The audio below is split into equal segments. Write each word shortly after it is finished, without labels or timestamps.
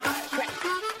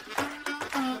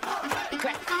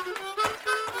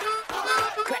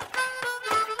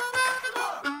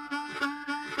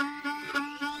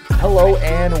Hello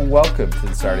and welcome to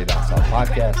the Saturday Down South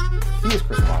podcast. He is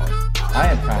Chris Marlin. I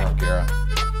am Connor O'Gara.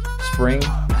 Spring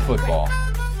football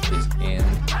is in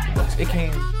the books. It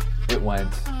came, it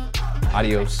went.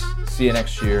 Adios. See you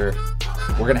next year.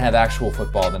 We're going to have actual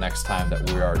football the next time that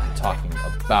we are talking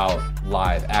about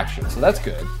live action. So that's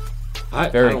good. I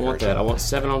don't want that. I want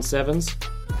 7-on-7s.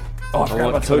 Oh, I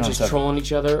want coaches trolling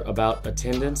each other about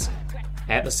attendance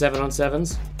at the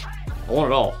 7-on-7s. I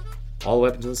want it all the way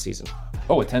up until the season.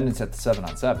 Oh, attendance at the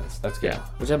 7-on-7s. That's good. Yeah,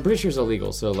 which I'm pretty sure is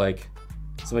illegal. So,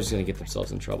 somebody's going to get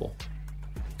themselves in trouble.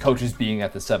 Coaches being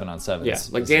at the 7-on-7s.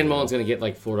 Yeah, Dan Mullen's going to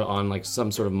get, Florida on,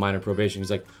 some sort of minor probation.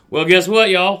 He's like, well, guess what,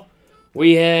 y'all?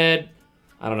 We had,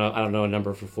 I don't know a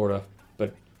number for Florida,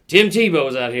 but Tim Tebow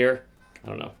was out here. I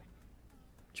don't know.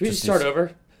 Should we just start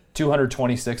over?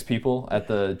 226 people at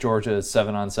the Georgia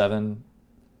 7-on-7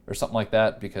 or something like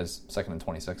that because 2nd and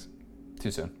 26.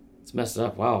 Too soon. It's messed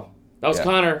up. Wow. That was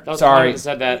Connor. That was sorry. Connor that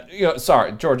said that.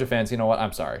 Sorry, Georgia fans. You know what?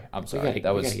 I'm sorry. We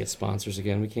gotta get sponsors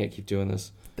again. We can't keep doing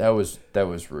this. That was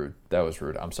rude.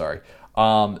 I'm sorry.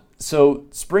 So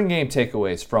spring game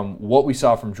takeaways from what we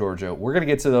saw from Georgia. We're gonna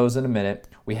get to those in a minute.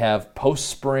 We have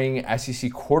post-spring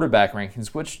SEC quarterback rankings,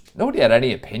 which nobody had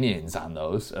any opinions on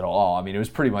those at all. I mean, it was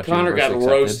pretty much Connor got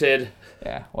roasted.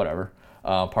 Yeah, whatever.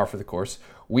 Par for the course.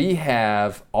 We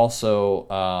have also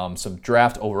some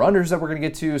draft over-unders that we're going to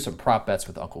get to, some prop bets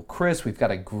with Uncle Chris. We've got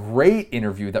a great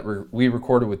interview that we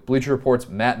recorded with Bleacher Report's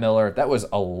Matt Miller. That was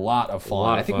a lot of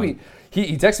fun. I think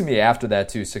he texted me after that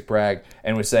too, sick brag,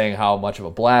 and was saying how much of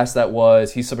a blast that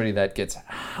was. He's somebody that gets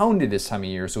hounded this time of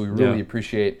year, so we really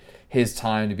appreciate his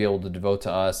time to be able to devote to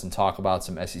us and talk about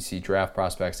some SEC draft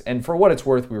prospects. And for what it's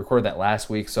worth, we recorded that last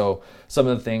week, so some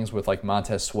of the things with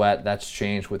Montez Sweat, that's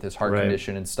changed with his heart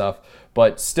condition and stuff.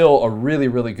 But still a really,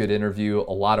 really good interview,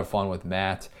 a lot of fun with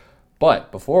Matt.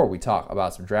 But before we talk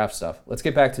about some draft stuff, let's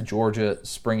get back to Georgia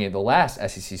spring game, the last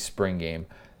SEC spring game.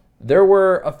 There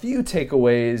were a few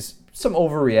takeaways, some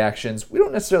overreactions. We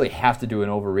don't necessarily have to do an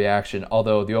overreaction,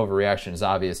 although the overreaction is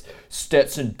obvious.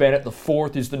 Stetson Bennett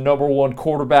IV is the number one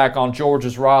quarterback on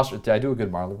Georgia's roster. Did I do a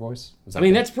good Marler voice?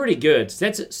 That's pretty good.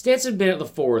 Stetson Bennett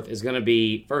IV is going to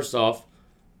be, first off,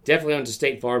 definitely on to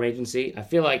State Farm Agency. I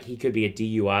feel like he could be a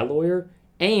DUI lawyer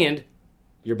and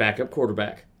your backup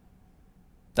quarterback.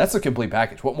 That's a complete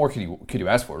package. What more could you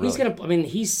ask for, really?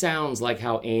 He sounds like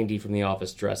how Andy from The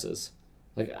Office dresses.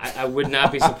 I would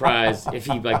not be surprised if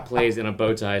he plays in a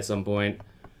bow tie at some point.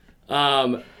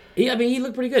 He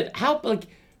looked pretty good.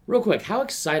 Real quick, how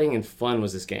exciting and fun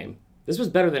was this game? This was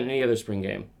better than any other spring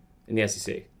game in the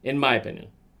SEC, in my opinion.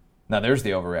 Now there's the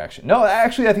overreaction. No,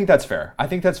 actually, I think that's fair. I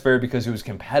think that's fair because it was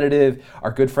competitive.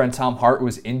 Our good friend Tom Hart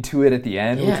was into it at the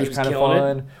end, which was kind of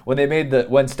fun.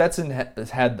 When Stetson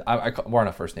had we're on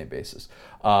a first name basis.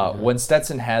 When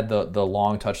Stetson had the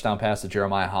long touchdown pass to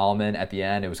Jeremiah Holloman at the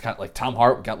end, it was kind of like Tom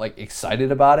Hart got excited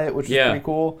about it, which was pretty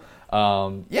cool.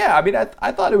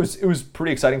 I thought it was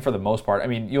pretty exciting for the most part.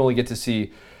 You only get to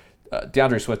see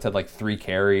DeAndre Swift had 3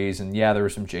 carries, and there were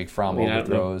some Jake Fromm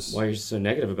overthrows. Why are you so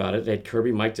negative about it? They had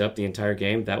Kirby mic'd up the entire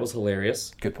game. That was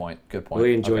hilarious. Good point.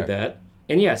 Really enjoyed that.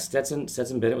 And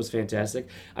Stetson Bennett was fantastic.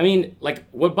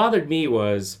 What bothered me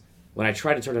was when I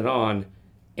tried to turn it on,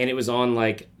 and it was on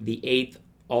the 8th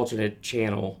alternate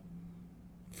channel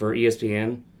for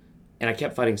ESPN, and I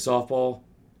kept fighting softball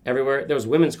everywhere. There was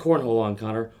women's cornhole on,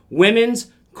 Connor.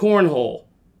 Women's cornhole.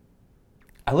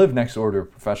 I lived next door to a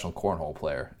professional cornhole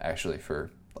player, actually, for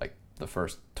the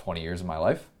first 20 years of my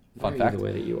life. Fun fact. The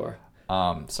way that you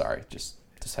are. Sorry, just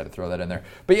had to throw that in there.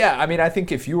 But I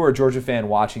think if you were a Georgia fan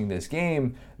watching this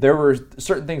game, there were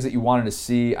certain things that you wanted to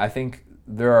see. I think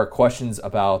there are questions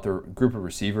about the group of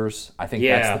receivers. I think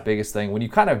that's the biggest thing. When you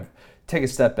kind of take a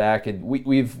step back, and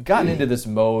we've gotten into this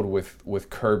mode with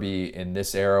Kirby in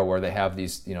this era where they have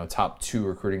these top 2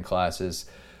 recruiting classes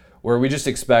where we just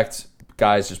expect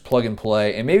guys just plug and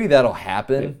play, and maybe that'll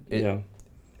happen.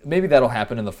 Maybe that'll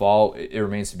happen in the fall. It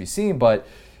remains to be seen. But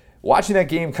watching that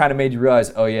game kind of made you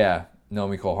realize, no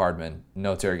Mecole Hardman,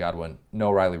 no Terry Godwin,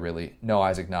 no Riley Ridley, no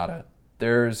Isaac Nada.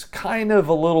 There's kind of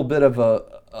a little bit of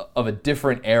a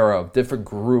different era, different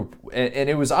group, and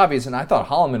it was obvious. And I thought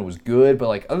Holloman was good,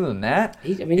 but other than that,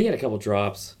 he had a couple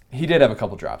drops. He did have a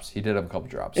couple drops.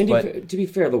 And to be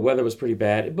fair, the weather was pretty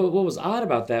bad. But what was odd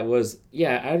about that was, I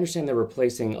understand they're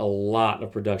replacing a lot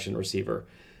of production receiver.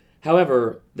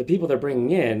 However, the people they're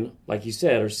bringing in, like you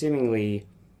said, are seemingly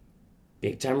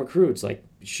big-time recruits.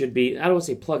 Should be, I don't want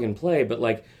to say plug and play,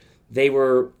 but they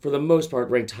were, for the most part,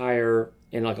 ranked higher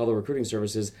in all the recruiting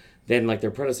services than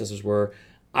their predecessors were.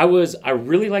 I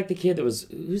really liked the kid who's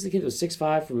the kid that was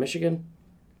 6'5" from Michigan?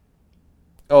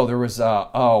 Oh, there was, why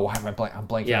am I'm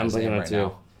blanking on his name right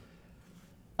now.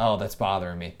 Oh, that's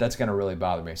bothering me. That's going to really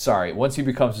bother me. Sorry. Once he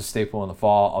becomes a staple in the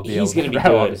fall, I'll be He's able to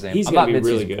rattle off good. his name. He's I'm going not to be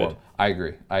really mid-season good. form. I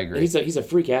agree. He's a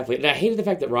freak athlete. And I hated the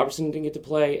fact that Robertson didn't get to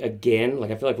play again.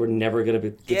 Like, I feel like we're never going to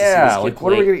get to see this kid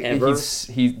what are we play gonna, ever.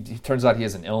 he turns out he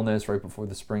has an illness right before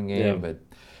the spring game. Yeah. But,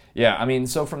 yeah, I mean,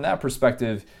 so from that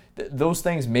perspective, those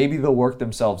things, maybe they'll work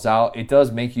themselves out. It does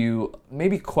make you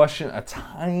maybe question a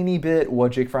tiny bit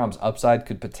what Jake Fromm's upside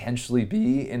could potentially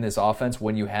be in this offense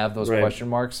when you have those question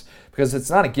marks, because it's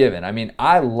not a given. I mean,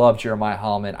 I love Jeremiah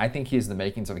Holloman. I think he has the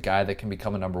makings of a guy that can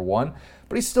become a number one,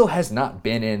 but he still has not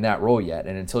been in that role yet.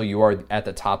 And until you are at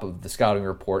the top of the scouting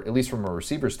report, at least from a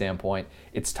receiver standpoint,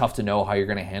 it's tough to know how you're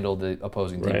going to handle the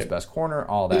opposing team's best corner,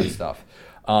 all that stuff.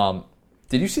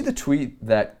 Did you see the tweet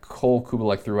that Cole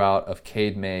Kubalik threw out of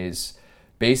Cade Mays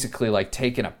basically like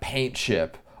taking a paint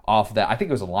chip off that? I think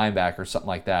it was a linebacker or something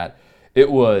like that. It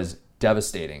was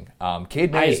devastating.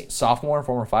 Cade Mays, sophomore,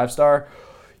 former 5-star.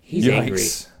 He's angry.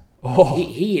 Oh.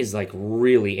 He is like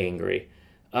really angry.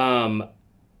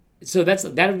 So that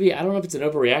would be, I don't know if it's an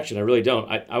overreaction. I really don't.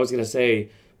 I was going to say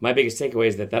my biggest takeaway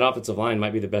is that offensive line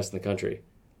might be the best in the country.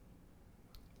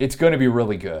 It's going to be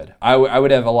really good. I would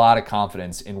have a lot of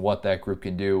confidence in what that group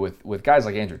can do with guys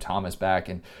like Andrew Thomas back.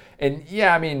 And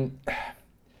yeah, I mean,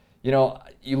 you know,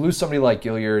 you lose somebody like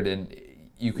Gilliard and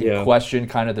you can question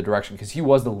kind of the direction because he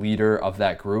was the leader of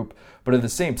that group. But at the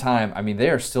same time, I mean, they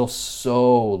are still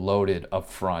so loaded up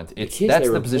front. That's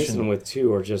the position them with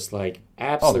two are just like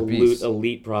absolute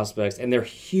elite prospects, and they're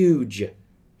huge.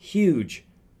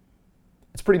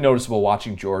 It's pretty noticeable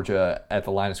watching Georgia at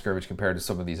the line of scrimmage compared to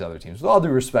some of these other teams. With all due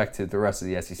respect to the rest of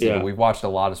the SEC, but we've watched a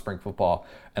lot of spring football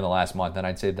in the last month, and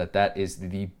I'd say that is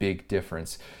the big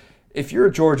difference. If you're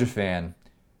a Georgia fan,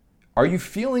 are you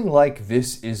feeling like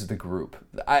this is the group?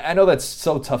 I know that's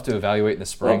so tough to evaluate in the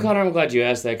spring. Well, Connor, I'm glad you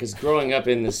asked that because growing up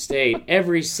in the state,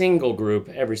 every single group,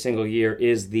 every single year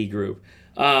is the group.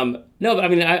 No, but I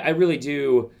mean, I really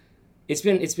do. It's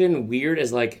been weird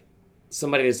as like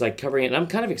somebody that's like covering it, and I'm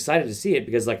kind of excited to see it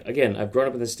because, like, again, I've grown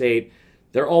up in the state.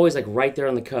 They're always like right there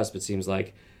on the cusp, it seems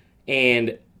like.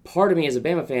 And part of me as a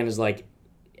Bama fan is like,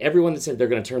 everyone that said they're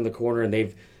going to turn the corner and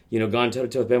they've, gone toe to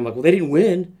toe with Bama, I'm like, well, they didn't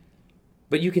win.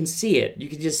 But you can see it. You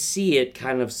can just see it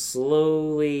kind of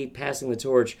slowly passing the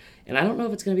torch. And I don't know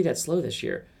if it's going to be that slow this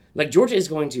year. Like, Georgia is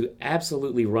going to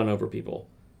absolutely run over people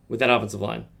with that offensive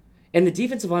line. And the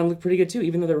defensive line looked pretty good, too,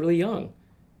 even though they're really young.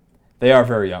 They are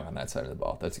very young on that side of the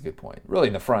ball. That's a good point. Really,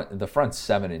 in the front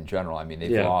seven in general, I mean,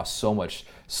 they've lost so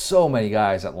many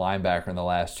guys at linebacker in the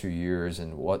last 2 years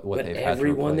and what they've had to replace.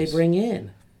 Everyone they bring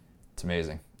in. It's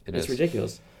amazing. It's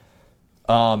ridiculous.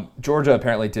 Georgia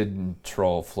apparently didn't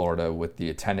troll Florida with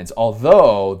the attendance,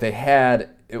 although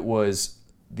it was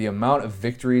the amount of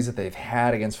victories that they've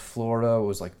had against Florida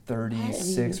was like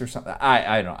 36 or something.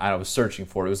 I don't know. I was searching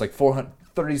for it. It was like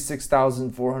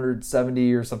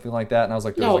 36,470 or something like that, and I was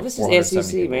like, this is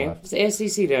SEC, man. It's the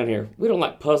SEC down here. We don't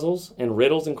like puzzles and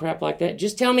riddles and crap like that.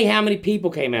 Just tell me how many people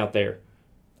came out there.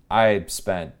 I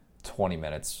spent 20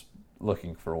 minutes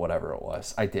looking for whatever it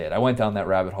was. I did. I went down that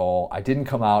rabbit hole. I didn't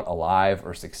come out alive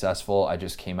or successful. I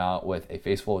just came out with a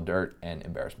face full of dirt and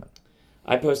embarrassment.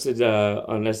 I posted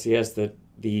on SCS that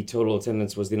the total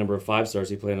attendance was the number of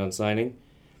 5-stars he planned on signing,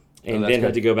 and then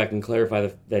had to go back and clarify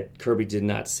that Kirby did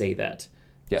not say that.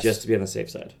 Yes. Just to be on the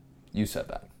safe side. You said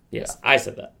that. Yes, yeah. I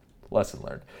said that. Lesson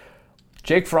learned.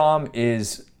 Jake Fromm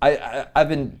is... I've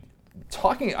been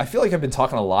talking... I feel like I've been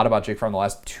talking a lot about Jake Fromm the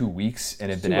last 2 weeks,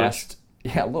 and have been asked...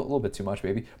 Yeah, a little bit too much,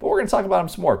 maybe. But we're going to talk about him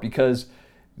some more because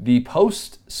the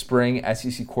post-spring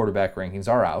SEC quarterback rankings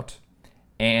are out.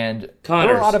 And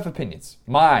there are a lot of opinions.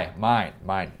 Mine.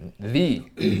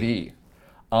 The.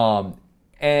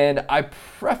 And I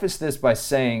preface this by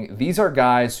saying these are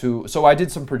guys who... So I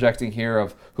did some projecting here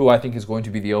of who I think is going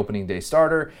to be the opening day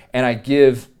starter, and I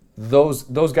give...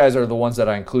 Those guys are the ones that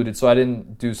I included, so I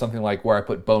didn't do something like where I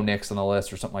put Bo Nix on the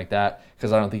list or something like that,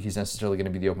 because I don't think he's necessarily going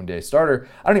to be the opening day starter.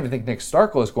 I don't even think Nick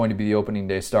Starkel is going to be the opening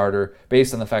day starter,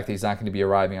 based on the fact that he's not going to be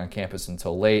arriving on campus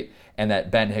until late, and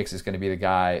that Ben Hicks is going to be the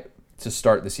guy to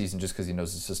start the season just because he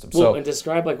knows the system. Well, and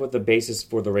describe like what the basis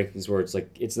for the rankings were. It's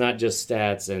like it's not just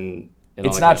stats and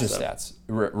it's not just stats,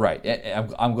 right?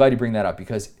 I'm glad you bring that up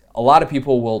because a lot of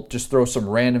people will just throw some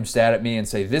random stat at me and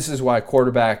say this is why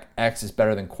quarterback X is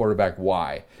better than quarterback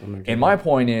Y. And my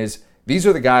point is these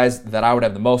are the guys that I would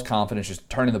have the most confidence just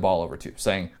turning the ball over to,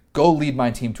 saying go lead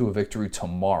my team to a victory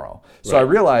tomorrow. So I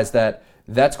realized that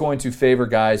that's going to favor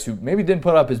guys who maybe didn't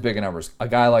put up as big numbers. A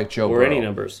guy like Joe Burrow. Or any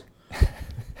numbers.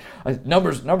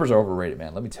 Numbers are overrated,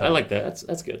 man. Let me tell you. I like that.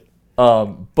 That's good.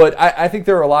 But I think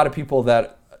there are a lot of people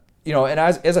that, and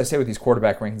as I say with these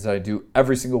quarterback rankings that I do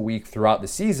every single week throughout the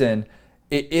season,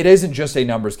 it isn't just a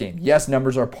numbers game. Yes,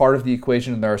 numbers are part of the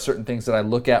equation, and there are certain things that I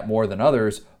look at more than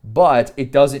others, but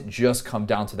it doesn't just come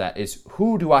down to that. It's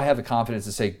who do I have the confidence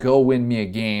to say, go win me a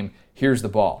game, here's the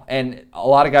ball. And a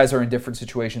lot of guys are in different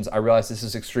situations. I realize this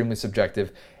is extremely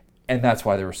subjective, and that's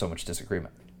why there was so much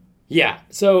disagreement. Yeah.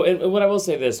 So, and what I will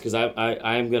say this, because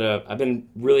I've been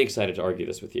really excited to argue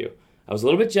this with you. I was a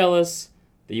little bit jealous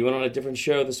that you went on a different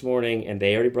show this morning, and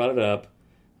they already brought it up.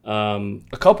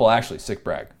 A couple, actually, sick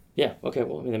brag. Yeah, okay,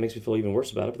 well, I mean, that makes me feel even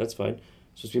worse about it, but that's fine.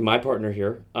 It's supposed to be my partner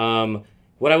here.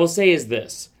 What I will say is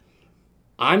this.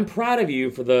 I'm proud of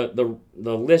you for the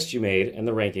list you made and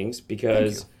the rankings,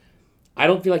 because I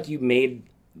don't feel like you made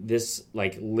this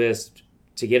list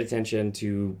to get attention,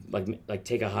 to like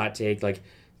take a hot take, like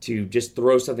to just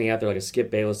throw something out there like a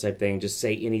Skip Bayless type thing, just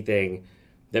say anything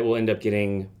that will end up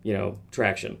getting,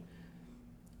 traction.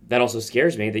 That also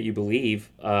scares me that you believe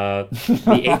the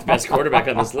 8th best quarterback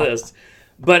on this list.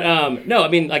 But no, I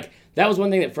mean, that was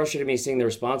one thing that frustrated me seeing the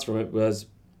response from it was,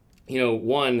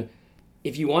 one,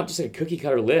 if you want just a cookie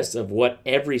cutter list of what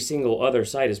every single other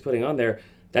site is putting on there,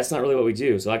 that's not really what we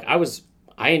do. So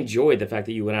I enjoyed the fact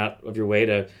that you went out of your way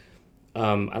to,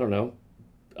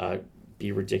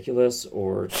 be ridiculous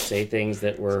or say things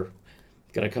that were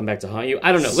going to come back to haunt you.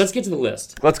 I don't know. Let's get to the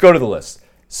list. Let's go to the list.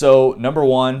 So number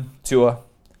 1, Tua.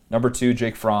 Number 2,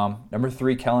 Jake Fromm. Number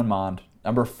 3, Kellen Mond.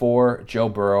 Number 4, Joe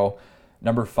Burrow.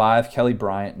 Number 5, Kelly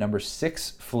Bryant. Number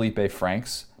 6, Felipe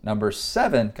Franks. Number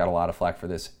 7, got a lot of flack for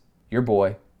this, your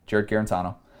boy, Jared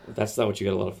Garantano. That's not what you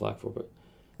got a lot of flack for, but...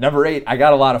 Number 8, I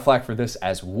got a lot of flack for this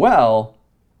as well,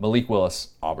 Malik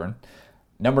Willis, Auburn.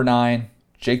 Number 9,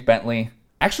 Jake Bentley.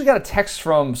 Actually got a text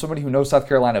from somebody who knows South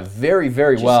Carolina very,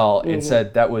 very well and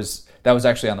said that was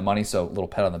actually on the money, so a little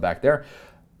pat on the back there.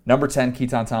 Number 10,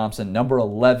 Keaton Thompson. Number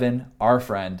 11, our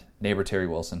friend, neighbor Terry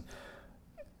Wilson.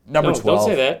 Number 12. Don't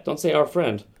say that. Don't say our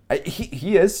friend.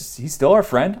 He is. He's still our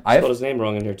friend. I spelled his name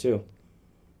wrong in here, too.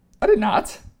 I did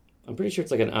not. I'm pretty sure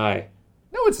it's like an I.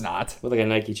 No, it's not. With like a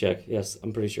Nike check. Yes,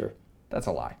 I'm pretty sure. That's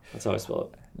a lie. That's how I spell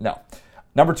it. No.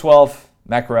 Number 12,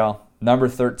 Matt Corral. Number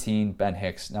 13, Ben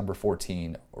Hicks. Number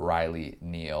 14, Riley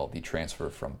Neal, the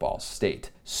transfer from Ball State.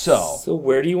 So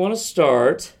where do you want to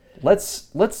start?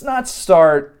 Let's not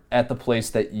start at the place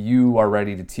that you are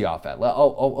ready to tee off at.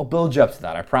 I'll build you up to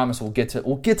that. I promise we'll get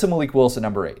to Malik Willis at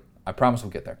number 8. I promise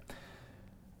we'll get there.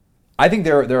 I think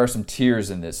there are some tiers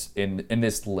in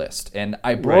this list, and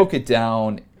I broke it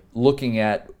down looking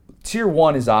at tier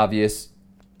 1 is obvious.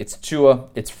 It's Tua,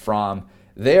 it's Fromm.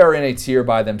 They are in a tier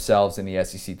by themselves in the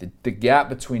SEC. The gap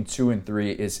between 2 and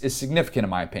 3 is significant in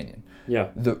my opinion. Yeah.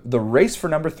 The race for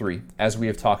number 3, as we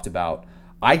have talked about,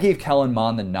 I gave Kellen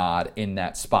Mond the nod in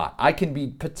that spot. I can be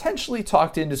potentially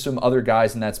talked into some other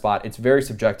guys in that spot. It's very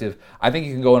subjective. I think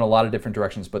you can go in a lot of different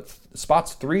directions, but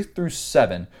spots 3 through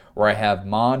 7, where I have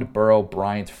Mond, Burrow,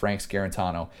 Bryant, Franks,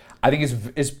 Garantano, I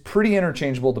think is pretty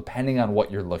interchangeable depending on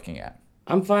what you're looking at.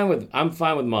 I'm fine with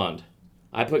Mond.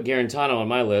 I put Garantano on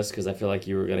my list because I feel like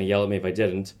you were going to yell at me if I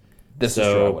didn't. This is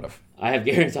true, I would have. I have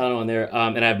Garantano on there,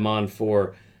 and I have Mond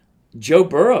for Joe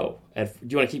Burrow. Do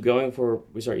you want to keep going before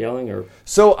we start yelling? Or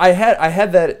so I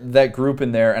had that group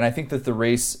in there, and I think that the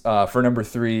race for number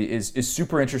 3 is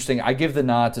super interesting. I give the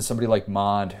nod to somebody like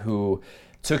Mond, who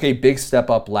took a big step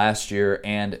up last year,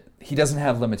 and he doesn't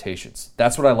have limitations.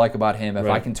 That's what I like about him. If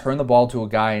I can turn the ball to a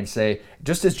guy and say,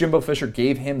 just as Jimbo Fisher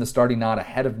gave him the starting nod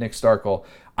ahead of Nick Starkel,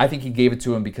 I think he gave it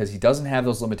to him because he doesn't have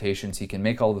those limitations. He can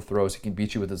make all the throws. He can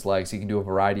beat you with his legs. He can do a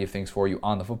variety of things for you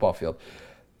on the football field.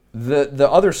 The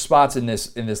other spots in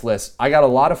this list, I got a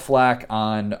lot of flack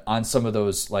on some of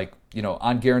those, on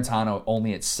Garantano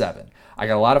only at 7. I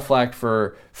got a lot of flack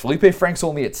for Felipe Franks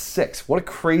only at 6. What a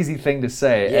crazy thing to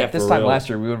say. Yeah, at this time last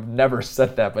year, we would have never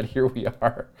said that, but here we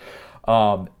are.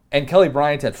 And Kelly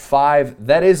Bryant at 5,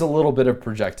 that is a little bit of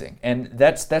projecting. And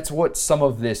that's what some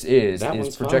of this is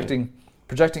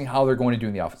projecting how they're going to do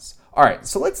in the offense. All right,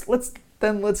 so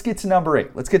let's get to number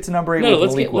 8. Let's get to number 8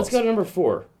 let's go to number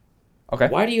 4. Okay.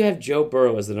 Why do you have Joe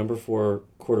Burrow as the number 4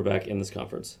 quarterback in this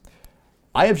conference?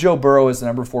 I have Joe Burrow as the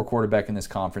number 4 quarterback in this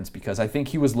conference because I think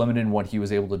he was limited in what he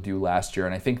was able to do last year.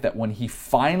 And I think that when he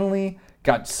finally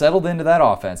got settled into that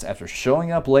offense after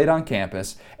showing up late on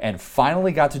campus and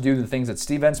finally got to do the things that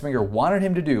Steve Ensminger wanted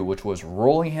him to do, which was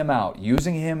rolling him out,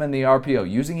 using him in the RPO,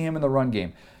 using him in the run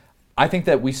game, I think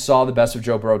that we saw the best of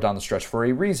Joe Burrow down the stretch for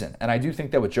a reason. And I do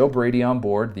think that with Joe Brady on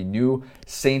board, the new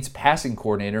Saints passing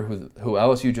coordinator who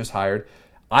LSU just hired,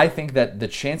 I think that the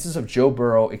chances of Joe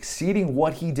Burrow exceeding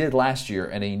what he did last year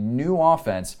in a new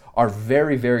offense are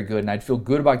very, very good, and I'd feel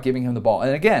good about giving him the ball.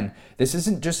 And again, this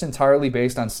isn't just entirely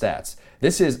based on stats.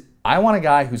 This is, I want a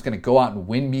guy who's going to go out and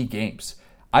win me games.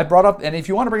 I brought up, and if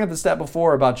you want to bring up the stat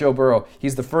before about Joe Burrow,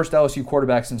 he's the first LSU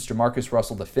quarterback since Jamarcus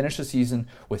Russell to finish the season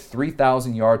with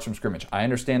 3,000 yards from scrimmage. I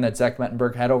understand that Zach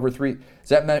Mettenberger had over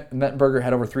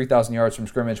 3,000 yards from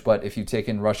scrimmage, but if you take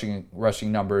in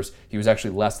rushing numbers, he was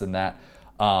actually less than that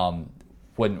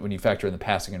when you factor in the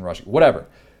passing and rushing. Whatever.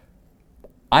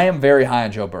 I am very high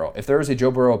on Joe Burrow. If there is a Joe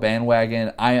Burrow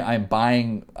bandwagon, I'm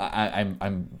buying.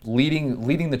 I'm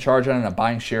leading the charge on it. I'm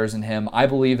buying shares in him. I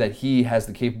believe that he has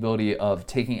the capability of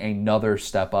taking another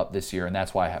step up this year, and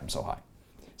that's why I have him so high.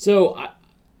 So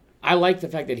I like the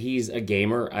fact that he's a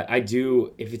gamer. I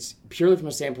do. If it's purely from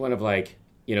a standpoint of like,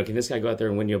 can this guy go out there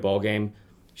and win you a ball game?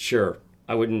 Sure,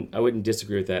 I wouldn't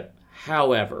disagree with that.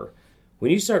 However,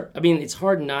 when you start, it's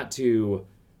hard not to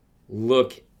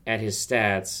look at his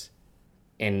stats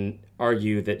and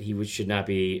argue that he should not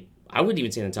be, I wouldn't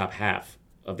even say in the top half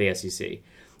of the SEC.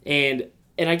 And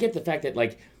I get the fact that,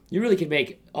 like, you really could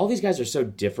make, all these guys are so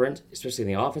different, especially in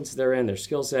the offense they're in, their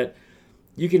skill set.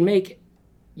 You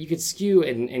could skew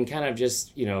and kind of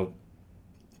just,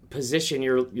 position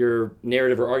your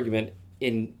narrative or argument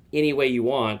in any way you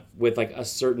want with, like, a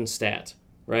certain stat,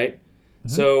 right? Mm-hmm.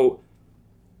 So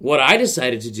what I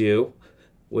decided to do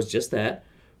was just that.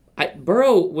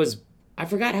 Burrow was, I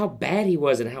forgot how bad he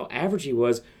was and how average he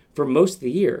was for most of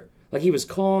the year. Like, he was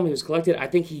calm, he was collected. I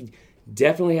think he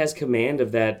definitely has command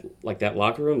of that, like, that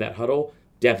locker room, that huddle,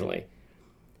 definitely.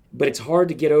 But it's hard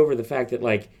to get over the fact that,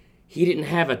 like, he didn't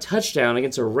have a touchdown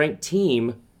against a ranked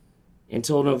team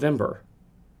until November.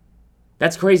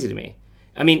 That's crazy to me.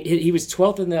 He was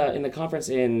 12th in the conference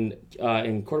in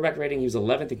quarterback rating. He was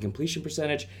 11th in completion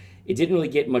percentage. It didn't really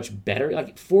get much better.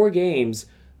 Like, 4 games,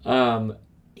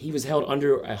 he was held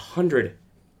under 100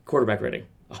 quarterback rating.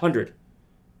 100.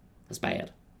 That's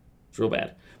bad. It's real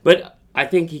bad. But I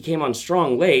think he came on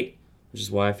strong late, which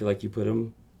is why I feel like you put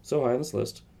him so high on this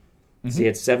list. Mm-hmm. So he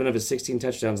had 7 of his 16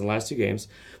 touchdowns in the last 2 games.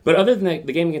 But other than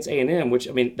the game against A&M, which,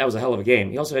 that was a hell of a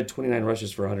game. He also had 29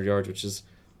 rushes for 100 yards, which is,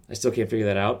 I still can't figure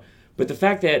that out. But the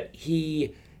fact that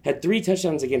he had 3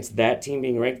 touchdowns against that team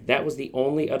being ranked, that was the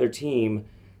only other team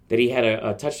that he had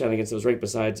a touchdown against that was ranked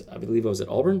besides, I believe it was at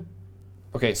Auburn.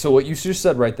 Okay, so what you just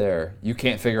said right there, you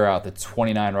can't figure out the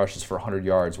 29 rushes for 100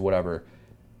 yards, whatever.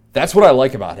 That's what I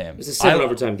like about him. It's a 7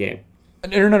 overtime game.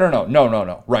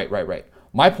 No. Right.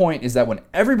 My point is that when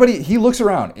he looks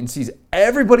around and sees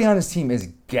everybody on his team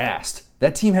is gassed.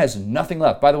 That team has nothing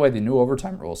left. By the way, the new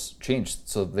overtime rules changed,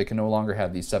 so they can no longer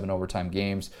have these 7 overtime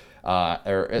games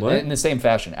in the same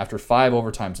fashion. After 5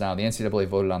 overtimes now, the NCAA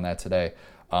voted on that today.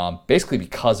 Basically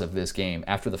because of this game.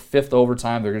 After the 5th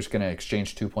overtime, they're just going to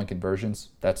exchange 2-point conversions.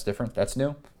 That's different. That's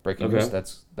new. Breaking news.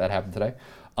 That happened today.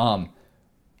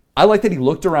 I like that he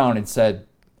looked around and said,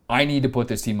 I need to put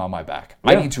this team on my back.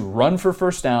 Yeah. I need to run for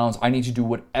first downs. I need to do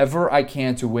whatever I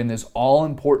can to win this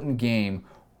all-important game.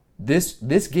 This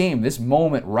game, this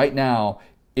moment right now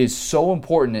is so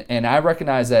important, and I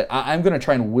recognize that I'm going to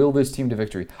try and will this team to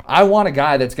victory. I want a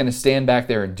guy that's going to stand back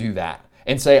there and do that.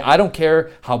 And say, I don't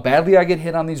care how badly I get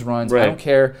hit on these runs. Right. I don't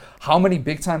care how many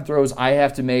big-time throws I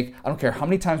have to make. I don't care how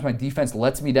many times my defense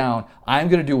lets me down. I'm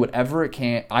going to do whatever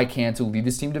I can to lead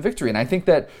this team to victory. And I think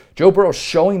that Joe Burrow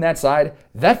showing that side,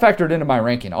 that factored into my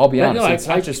ranking. I'll be honest. It's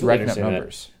not just racking up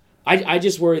numbers. I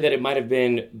just worry that it might have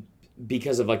been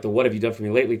because of, like, the what have you done for me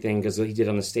lately thing, because he did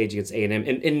on the stage against A&M.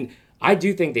 And I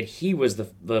do think that he was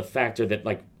the factor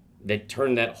that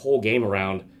turned that whole game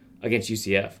around against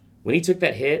UCF. When he took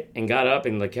that hit and got up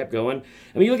and, like, kept going,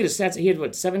 you look at his stats. He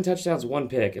had 7 touchdowns, 1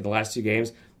 pick in the last 2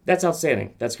 games. That's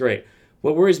outstanding. That's great.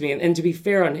 What worries me, and to be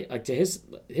fair on, like, to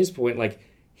his point, like,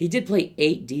 he did play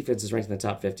 8 defenses ranked in the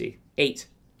top 50. 8.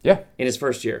 Yeah. In his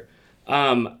first year.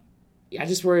 I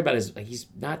just worry about he's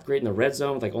not great in the red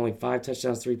zone with, like, only 5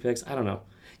 touchdowns, 3 picks. I don't know,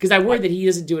 because I worry that he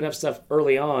doesn't do enough stuff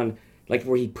early on, like,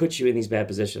 where he puts you in these bad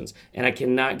positions, and I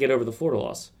cannot get over the Florida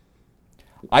loss.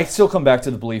 I still come back to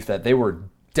the belief that they were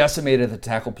decimated the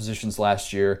tackle positions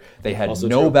last year. They had also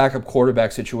no true. backup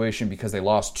quarterback situation because they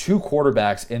lost 2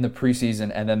 quarterbacks in the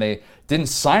preseason, and then they didn't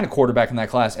sign a quarterback in that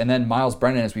class. And then Miles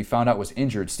Brennan, as we found out, was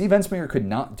injured. Steve Ensminger could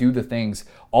not do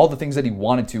all the things that he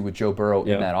wanted to with Joe Burrow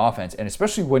in that offense. And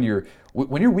especially when you're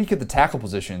weak at the tackle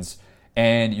positions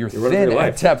and you're thin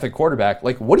at depth at quarterback,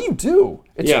 like, what do you do?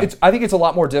 I think it's a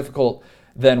lot more difficult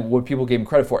than what people gave him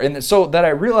credit for. And so that I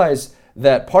realized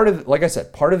that part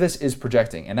of this is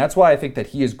projecting, and that's why I think that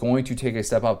he is going to take a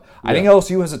step up. Yeah. I think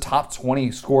LSU has a top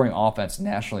 20 scoring offense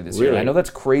nationally this year. I know that's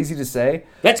crazy to say.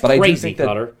 That's but crazy, I do think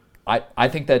Cotter. I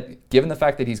think that given the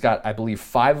fact that he's got, I believe,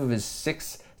 5 of his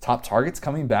 6 top targets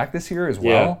coming back this year as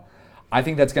well, I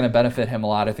think that's going to benefit him a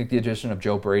lot. I think the addition of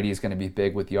Joe Brady is going to be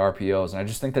big with the RPOs. And I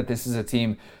just think that this is a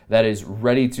team that is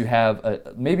ready to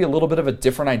have maybe a little bit of a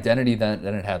different identity than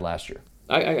it had last year.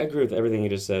 I agree with everything you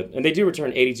just said. And they do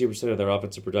return 82% of their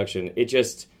offensive production.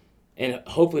 And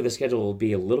hopefully the schedule will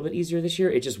be a little bit easier this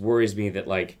year. It just worries me that,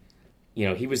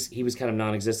 he was kind of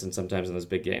non-existent sometimes in those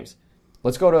big games.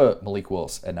 Let's go to Malik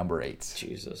Willis at number 8.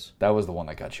 Jesus. That was the one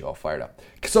that got you all fired up.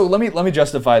 So let me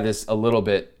justify this a little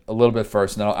bit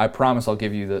first, and then I promise I'll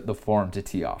give you the forum to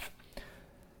tee off.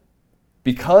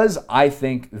 Because I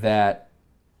think that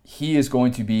he is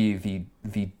going to be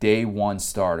the day one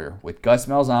starter with Gus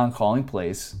Malzahn calling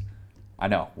plays. I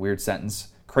know, weird sentence,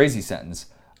 crazy sentence.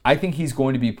 I think he's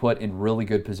going to be put in really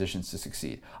good positions to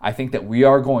succeed. I think that we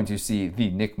are going to see the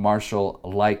Nick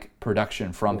Marshall-like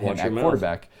production from him at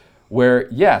quarterback, where,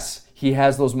 yes, he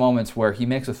has those moments where he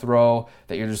makes a throw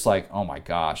that you're just like, oh my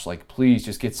gosh, please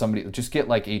just get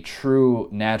like a true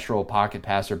natural pocket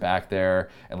passer back there,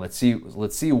 and let's see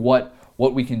what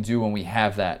we can do when we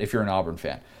have that, if you're an Auburn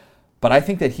fan. But I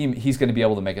think that he's going to be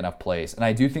able to make enough plays, and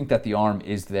I do think that the arm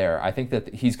is there. I think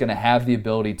that he's going to have the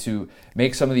ability to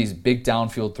make some of these big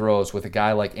downfield throws with a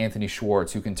guy like Anthony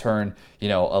Schwartz, who can turn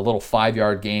a little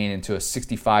 5-yard gain into a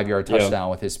 65-yard touchdown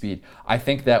with his speed. I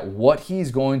think that what he's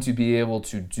going to be able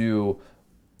to do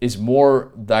is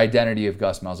more the identity of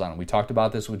Gus Malzahn. We talked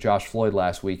about this with Josh Floyd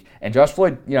last week, and Josh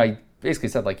Floyd, he basically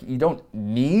said you don't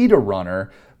need a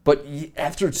runner, but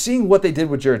after seeing what they did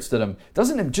with Jarrett Stidham,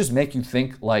 doesn't it just make you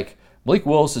think Malik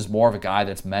Willis is more of a guy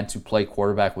that's meant to play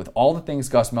quarterback with all the things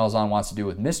Gus Malzahn wants to do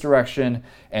with misdirection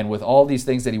and with all these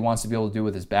things that he wants to be able to do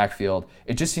with his backfield.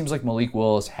 It just seems like Malik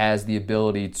Willis has the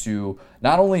ability to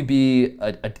not only be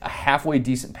a halfway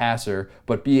decent passer,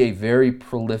 but be a very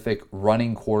prolific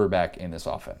running quarterback in this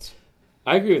offense.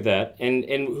 I agree with that. And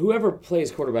whoever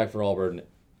plays quarterback for Auburn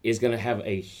is going to have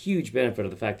a huge benefit of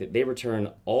the fact that they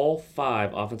return all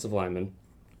 5 offensive linemen,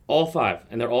 all 5,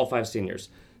 and they're all 5 seniors.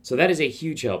 So that is a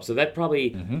huge help. So that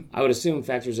probably, I would assume,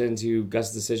 factors into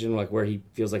Gus' decision, where he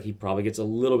feels like he probably gets a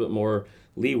little bit more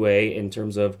leeway in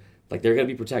terms of, they're going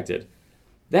to be protected.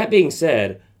 That being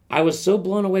said, I was so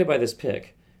blown away by this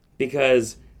pick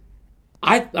because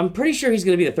I'm pretty sure he's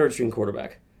going to be the third-string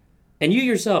quarterback. And you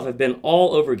yourself have been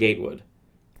all over Gatewood.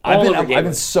 I've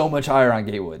been so much higher on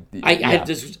Gatewood.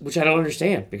 Which I don't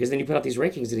understand, because then you put out these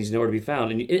rankings and he's nowhere to be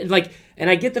found. And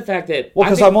I get the fact that... Well,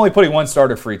 because I'm only putting one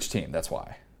starter for each team, that's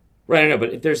why. Right, I know,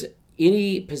 but if there's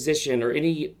any position or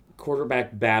any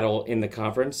quarterback battle in the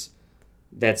conference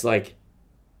that's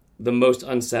the most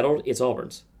unsettled, it's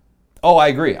Auburn's. Oh, I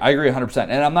agree 100%.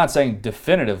 And I'm not saying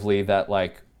definitively that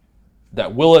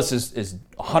that Willis is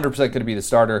 100% going to be the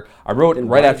starter. I wrote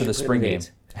right after the spring game.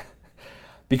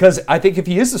 Because I think if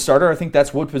he is the starter, I think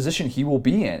that's what position he will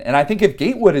be in. And I think if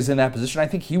Gatewood is in that position, I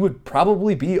think he would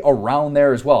probably be around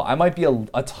there as well. I might be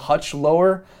a touch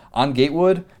lower on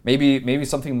Gatewood, maybe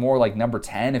something more like number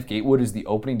 10 if Gatewood is the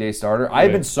opening day starter. Right.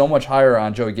 I've been so much higher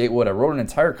on Joey Gatewood. I wrote an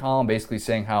entire column basically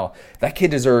saying how that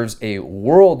kid deserves a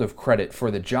world of credit for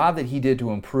the job that he did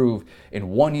to improve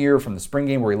in 1 year from the spring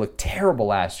game where he looked terrible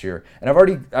last year. And I've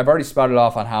already spouted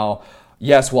off on how,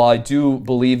 yes, while I do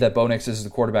believe that Bo Nix is the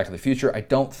quarterback of the future, I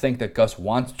don't think that Gus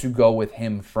wants to go with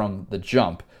him from the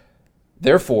jump.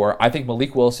 Therefore, I think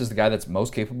Malik Willis is the guy that's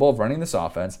most capable of running this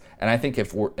offense, and I think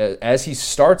as he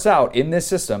starts out in this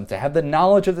system, to have the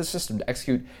knowledge of the system to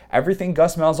execute everything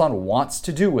Gus Malzahn wants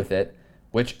to do with it,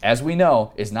 which, as we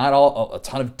know, is not all a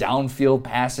ton of downfield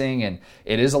passing, and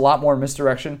it is a lot more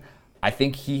misdirection, I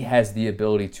think he has the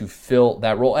ability to fill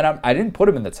that role. And I didn't put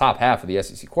him in the top half of the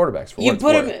SEC quarterbacks. You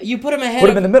put him ahead.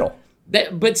 Put him in the middle.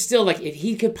 But still, if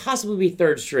he could possibly be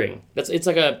third string, it's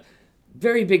a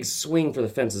very big swing for the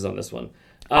fences on this one.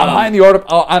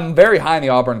 I'm very high in the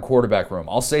Auburn quarterback room.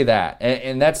 I'll say that,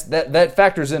 and that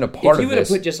factors in a part of this. If you would have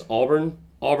put just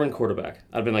Auburn quarterback,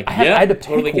 I'd have been like, I had to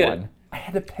totally pick one. I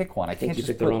had to pick one. I can't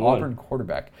just put Auburn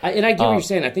quarterback. And I get what you're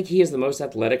saying. I think he is the most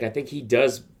athletic. I think he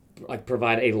does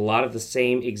provide a lot of the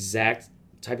same exact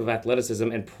type of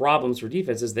athleticism and problems for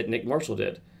defenses that Nick Marshall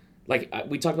did.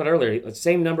 We talked about earlier,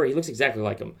 same number. He looks exactly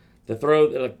like him. The throw,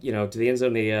 to the end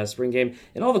zone in the spring game,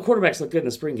 and all the quarterbacks look good in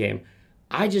the spring game.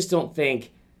 I just don't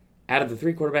think, out of the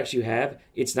 3 quarterbacks you have,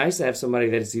 it's nice to have somebody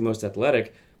that is the most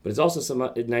athletic, but it's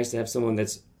also nice to have someone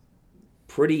that's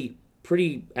pretty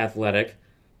athletic,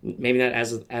 maybe not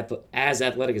as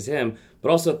athletic as him, but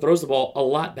also throws the ball a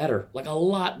lot better,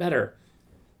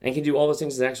 and can do all those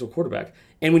things as an actual quarterback.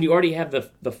 And when you already have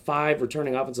the 5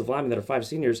 returning offensive linemen that are 5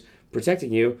 seniors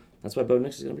protecting you, that's why Bo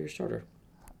Nix is going to be your starter.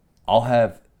 I'll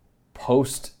have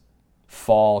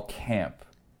post-fall camp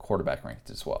quarterback ranked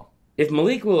as well. If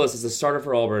Malik Willis is the starter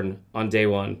for Auburn on day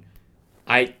 1,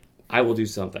 I I will do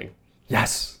something.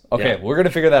 Yes. Okay, Yeah. we're gonna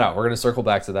figure that out. We're gonna circle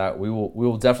back to that. We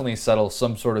will definitely settle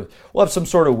some sort of. We'll have some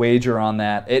sort of wager on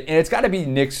that, and it's got to be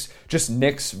Knicks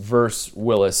versus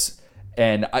Willis.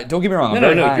 And don't get me wrong.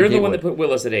 No. You're the one that put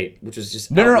Willis at 8, which is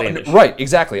just no. outlandish. Right,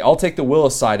 exactly. I'll take the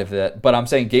Willis side of it, but I'm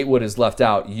saying Gatewood is left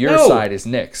out. Your side is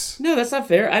Knicks. No, that's not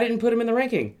fair. I didn't put him in the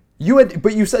ranking.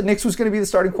 But you said Knicks was going to be the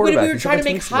starting quarterback. We were trying to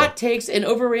make hot takes and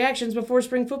overreactions before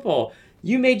spring football.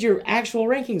 You made your actual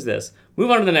rankings this.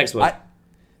 Move on to the next one.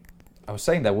 I was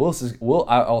saying that Willis is.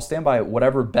 I'll stand by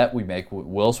whatever bet we make.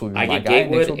 Willis will be my guy. I get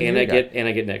Gatewood and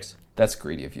I get Knicks. That's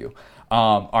greedy of you.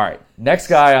 All right, next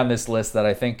guy on this list that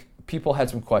I think people had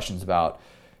some questions about,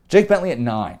 Jake Bentley at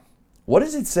 9. What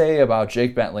does it say about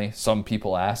Jake Bentley? Some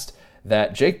people asked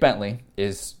that Jake Bentley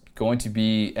is going to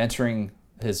be entering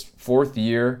his 4th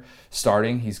year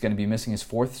starting. He's going to be missing his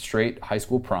 4th straight high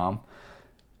school prom,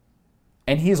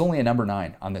 and he is only a number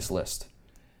 9 on this list.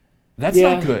 That's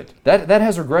not good. That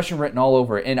has regression written all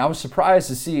over it. And I was surprised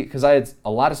to see, because I had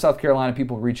a lot of South Carolina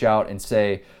people reach out and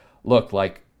say, look,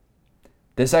 like,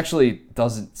 this actually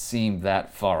doesn't seem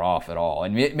that far off at all.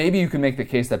 And maybe you can make the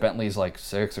case that Bentley's like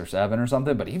 6 or 7 or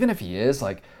something, but even if he is,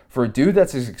 like, for a dude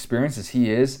that's as experienced as he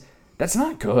is, that's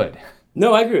not good.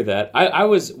 No, I agree with that. I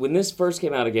was, when this first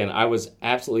came out again, I was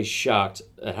absolutely shocked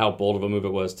at how bold of a move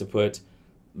it was to put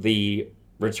the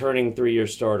returning 3-year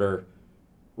starter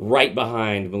right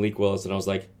behind Malik Willis, and I was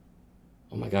like,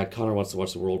 oh my God, Connor wants to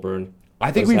watch the world burn.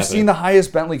 I think we've seen the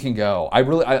highest Bentley can go.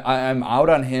 I'm out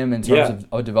on him in terms of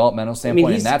a developmental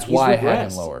standpoint, and that's why I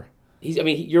had him lower.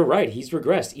 You're right. He's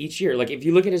regressed each year. Like, if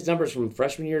you look at his numbers from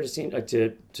freshman year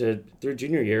to through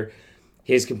junior year,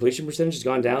 his completion percentage has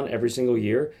gone down every single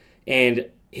year, and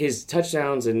his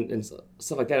touchdowns and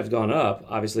stuff like that have gone up,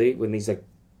 obviously, when he's like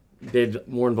been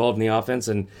more involved in the offense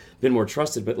and been more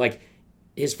trusted. But like,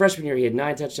 his freshman year, he had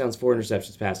 9 touchdowns, 4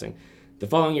 interceptions passing. The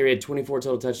following year, he had 24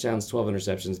 total touchdowns, 12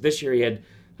 interceptions. This year, he had,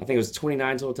 I think it was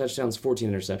 29 total touchdowns,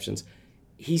 14 interceptions.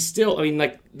 He's still,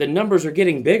 the numbers are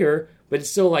getting bigger, but it's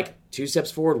still like 2 steps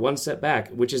forward, 1 step back,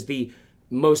 which is the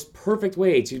most perfect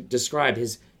way to describe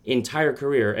his entire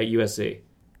career at USC.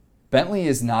 Bentley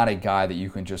is not a guy that you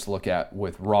can just look at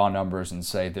with raw numbers and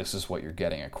say, this is what you're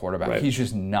getting at quarterback. Right. He's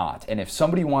just not. And if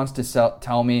somebody wants to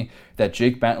tell me that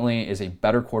Jake Bentley is a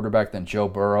better quarterback than Joe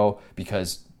Burrow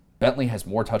because Bentley has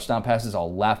more touchdown passes,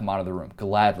 I'll laugh him out of the room,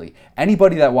 gladly.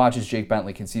 Anybody that watches Jake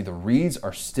Bentley can see the reads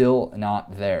are still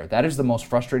not there. That is the most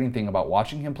frustrating thing about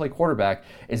watching him play quarterback,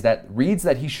 is that reads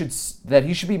that he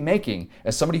should be making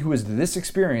as somebody who is this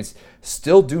experienced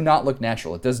still do not look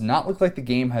natural. It does not look like the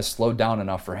game has slowed down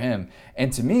enough for him.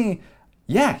 And to me,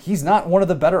 yeah, he's not one of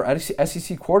the better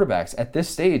SEC quarterbacks at this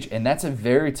stage, and that's a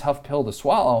very tough pill to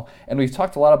swallow. And we've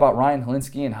talked a lot about Ryan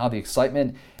Helinski and how the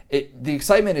excitement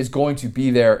is going to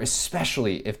be there,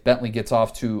 especially if Bentley gets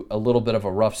off to a little bit of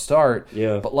a rough start.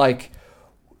 Yeah. But like,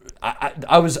 I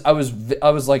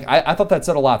thought that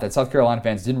said a lot, that South Carolina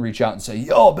fans didn't reach out and say,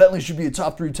 yo, Bentley should be a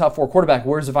top 3, top 4 quarterback.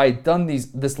 Whereas if I had done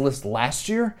this list last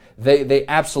year, they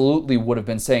absolutely would have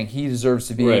been saying he deserves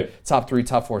to be top 3,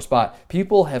 top 4 spot.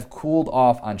 People have cooled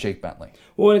off on Jake Bentley.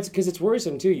 Well, it's because it's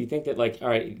worrisome too. You think that, like, all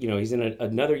right, he's in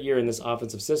another year in this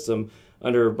offensive system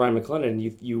under Brian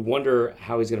McClendon. You wonder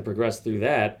how he's going to progress through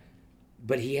that,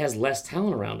 but he has less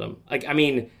talent around him.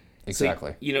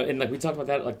 Exactly. So, and like we talked about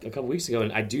that like a couple weeks ago,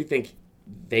 and I do think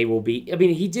they will be.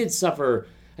 He did suffer.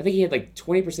 I think he had like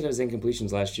 20% of his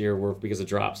incompletions last year were because of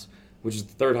drops, which is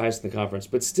the 3rd highest in the conference.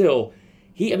 But still,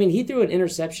 he threw an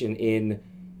interception in,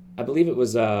 I believe it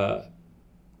was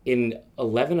in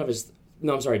 9 of his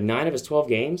 12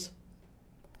 games.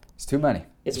 It's too many.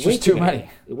 It's way too many.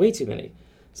 Way too many.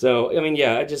 So,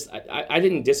 I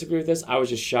didn't disagree with this. I was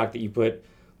just shocked that you put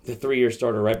the 3-year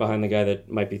starter right behind the guy that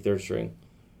might be 3rd string.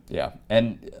 Yeah,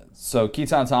 and so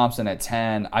Keaton Thompson at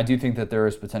 10, I do think that there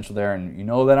is potential there, and you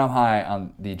know that I'm high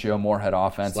on the Joe Moorhead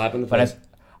offense. Slap in the face.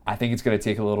 I think it's going to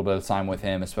take a little bit of time with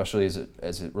him, especially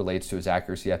as it relates to his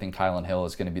accuracy. I think Kylan Hill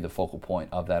is going to be the focal point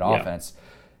of that offense.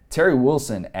 Terry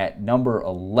Wilson at number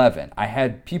 11. I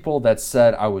had people that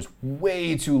said I was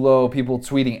way too low, people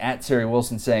tweeting at Terry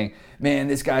Wilson saying, man,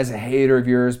 this guy's a hater of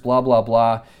yours, blah, blah,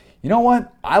 blah. You know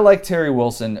what? I like Terry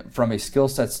Wilson from a skill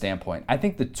set standpoint. I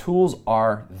think the tools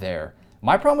are there.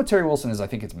 My problem with Terry Wilson is I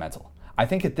think it's mental. I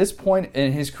think at this point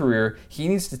in his career, he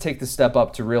needs to take the step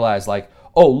up to realize, like,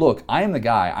 oh, look, I am the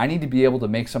guy. I need to be able to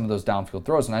make some of those downfield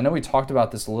throws. And I know we talked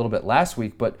about this a little bit last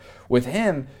week, but with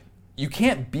him, you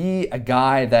can't be a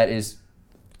guy that is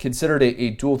considered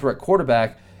a dual threat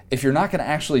quarterback if you're not going to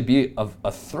actually be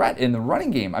a threat in the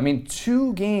running game. I mean,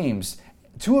 2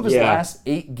 of his last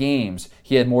 8 games,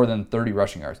 he had more than 30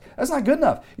 rushing yards. That's not good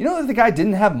enough. You know that the guy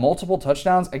didn't have multiple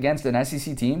touchdowns against an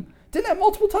SEC team? didn't have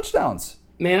multiple touchdowns.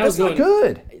 Man, That's not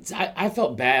good. I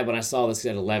felt bad when I saw this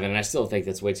at 11, and I still think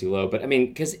that's way too low. But I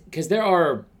mean, because there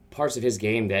are parts of his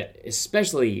game that,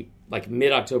 especially like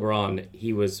mid-October on,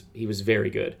 he was very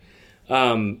good.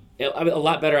 A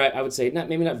lot better, I would say,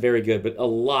 maybe not very good, but a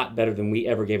lot better than we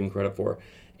ever gave him credit for.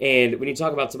 And when you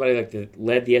talk about somebody like that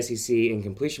led the SEC in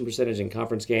completion percentage in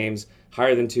conference games,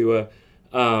 higher than Tua,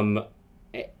 I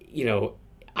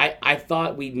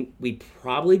thought we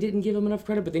probably didn't give him enough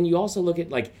credit. But then you also look at,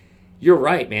 like, you're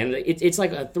right, man. It's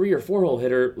like a 3 or 4 hole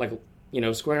hitter, like,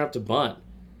 squaring up to bunt.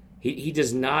 He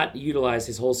does not utilize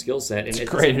his whole skill set, and it's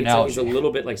great analogy. Like he's a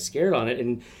little bit like scared on it,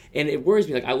 and it worries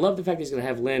me. Like, I love the fact that he's going to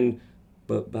have Lynn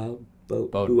Bowden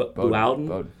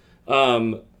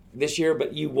this year,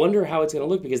 but you wonder how it's going to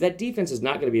look because that defense is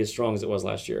not going to be as strong as it was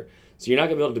last year. So you're not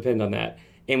going to be able to depend on that.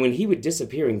 And when he would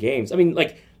disappear in games, I mean,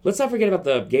 like, let's not forget about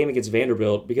the game against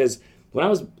Vanderbilt, because when I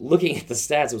was looking at the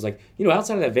stats, it was like,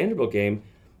 outside of that Vanderbilt game,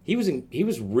 he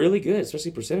was really good,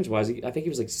 especially percentage wise. I think he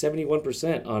was like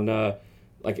 71% on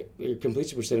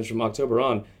completion percentage from October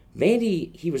on.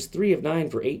 Vandy, he was 3 of 9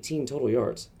 for 18 total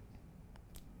yards.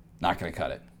 Not going to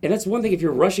cut it. And that's one thing if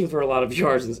you're rushing for a lot of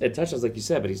yards and touchdowns, like you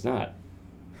said, but he's not.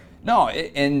 No,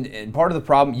 and part of the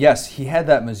problem, yes, he had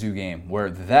that Mizzou game where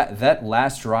that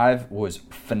last drive was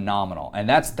phenomenal. And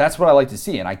that's what I like to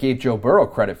see. And I gave Joe Burrow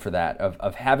credit for that,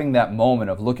 of having that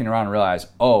moment of looking around and realize,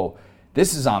 oh,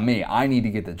 this is on me. I need to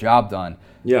get the job done.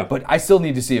 Yeah. But I still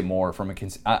need to see it more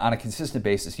on a consistent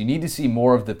basis. You need to see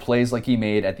more of the plays like he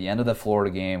made at the end of the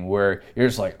Florida game where you're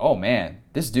just like, oh, man,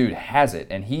 this dude has it.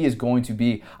 And he is going to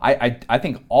be – I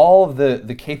think all of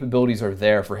the capabilities are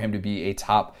there for him to be a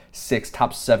top 6,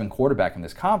 top 7 quarterback in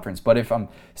this conference. But if I'm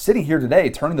sitting here today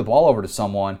turning the ball over to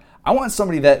someone – I want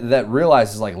somebody that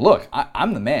realizes, like, look,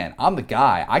 I'm the man. I'm the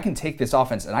guy. I can take this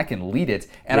offense and I can lead it.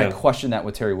 And I question that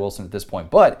with Terry Wilson at this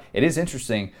point. But it is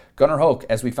interesting. Gunnar Hoak,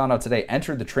 as we found out today,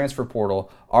 entered the transfer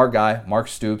portal. Our guy, Mark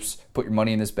Stoops, put your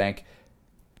money in this bank.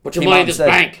 Put your money in this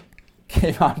bank.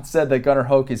 Came out and said that Gunnar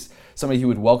Hoak is somebody he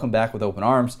would welcome back with open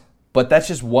arms. But that's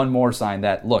just one more sign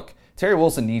that, look, Terry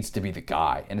Wilson needs to be the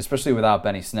guy. And especially without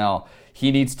Benny Snell, he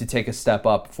needs to take a step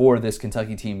up for this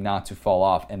Kentucky team not to fall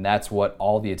off, and that's what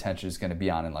all the attention is going to be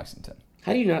on in Lexington.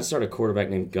 How do you not start a quarterback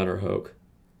named Gunnar Hoak?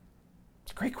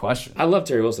 It's a great question. I love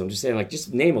Terry Wilson. I'm just saying, like,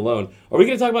 just name alone. Are we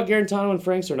going to talk about Garantano and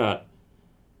Franks or not?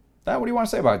 What do you want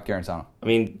to say about Garantano? I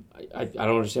mean, I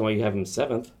don't understand why you have him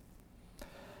 7th.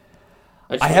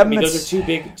 Those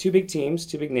are two big teams,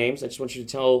 2 big names. I just want you to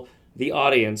tell the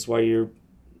audience why you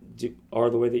are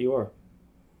the way that you are.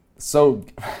 So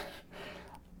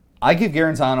I give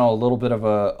Garantano a little bit of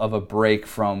a break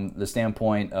from the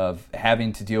standpoint of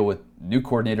having to deal with new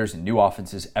coordinators and new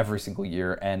offenses every single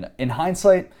year. And in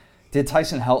hindsight, did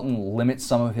Tyson Helton limit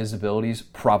some of his abilities?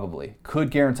 Probably. Could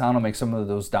Garantano make some of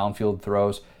those downfield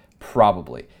throws?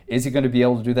 Probably. Is he going to be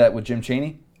able to do that with Jim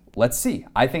Chaney? Let's see.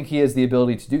 I think he has the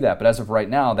ability to do that. But as of right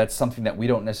now, that's something that we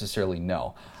don't necessarily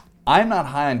know. I'm not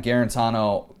high on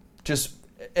Garantano just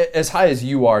as high as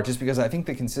you are, just because I think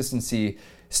the consistency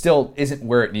still isn't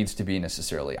where it needs to be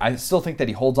necessarily. I still think that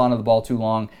he holds on to the ball too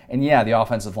long, and yeah, the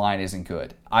offensive line isn't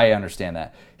good. I understand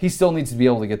that. He still needs to be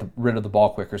able to get rid of the ball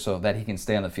quicker so that he can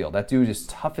stay on the field. That dude is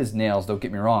tough as nails, don't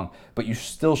get me wrong, but you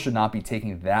still should not be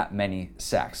taking that many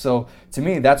sacks. So to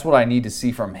me, that's what I need to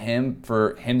see from him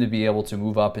for him to be able to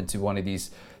move up into one of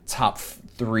these top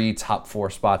 3, top 4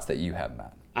 spots that you have,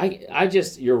 Matt.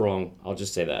 You're wrong. I'll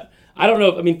just say that. I don't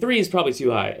know. 3 is probably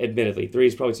too high, admittedly. 3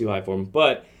 is probably too high for him,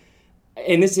 but...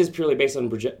 And this is purely based on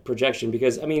projection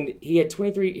because, he had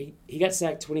 23... He got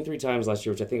sacked 23 times last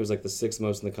year, which I think was like the 6th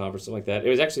most in the conference, something like that. It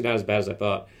was actually not as bad as I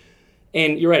thought.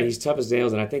 And you're right, he's tough as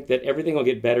nails, and I think that everything will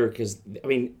get better because,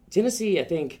 Tennessee, I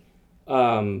think,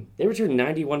 they returned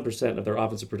 91% of their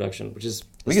offensive production, which is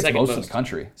I think it's most in the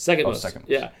country. Second most.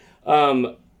 Yeah.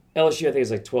 LSU, I think,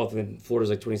 is like 12th, and Florida's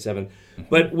like 27th. Mm-hmm.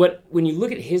 But when you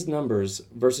look at his numbers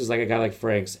versus like a guy like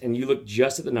Franks, and you look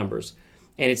just at the numbers,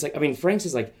 and it's like, Franks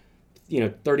is like,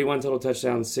 31 total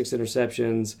touchdowns, 6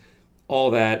 interceptions,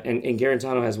 all that. And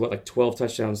Garantano has, 12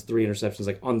 touchdowns, 3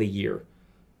 interceptions, on the year.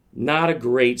 Not a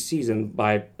great season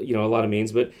by, a lot of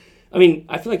means. But, I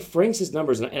feel like Franks'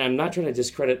 numbers, and I'm not trying to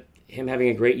discredit him having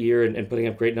a great year and putting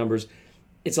up great numbers.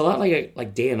 It's a lot like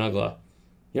Dan Ugla.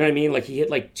 You know what I mean? Like, he hit,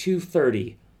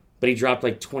 230, but he dropped,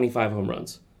 25 home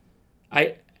runs.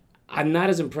 I'm not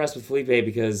as impressed with Felipe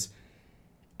because...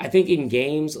 I think in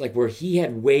games where he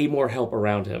had way more help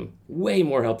around him, way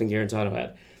more help than Garantano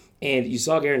had. And you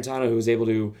saw Garantano who was able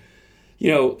to,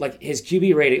 his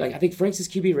QB rating, I think Franks'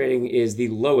 QB rating is the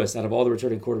lowest out of all the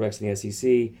returning quarterbacks in the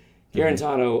SEC.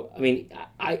 Garantano,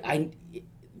 I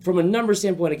from a number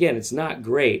standpoint, again, it's not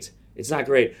great. It's not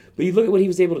great. But you look at what he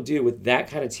was able to do with that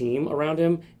kind of team around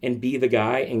him and be the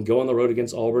guy and go on the road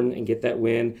against Auburn and get that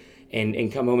win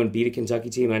and come home and beat a Kentucky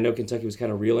team. And I know Kentucky was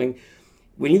kind of reeling.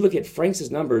 When you look at Franks'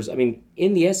 numbers, I mean,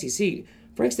 in the SEC,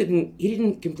 Franks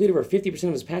didn't complete over 50%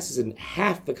 of his passes in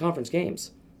half the conference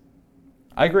games.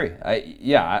 I agree.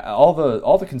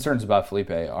 All the concerns about Felipe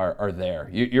are there.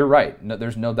 You're right. No,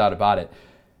 there's no doubt about it.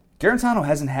 Guarantano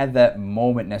hasn't had that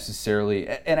moment necessarily,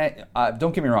 and I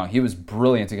don't get me wrong, he was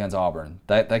brilliant against Auburn.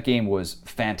 That game was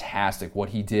fantastic. What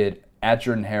he did at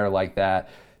Jordan-Hare like that,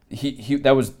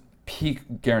 that was peak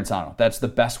Guarantano. That's the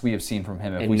best we have seen from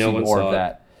him. If we see more of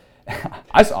that,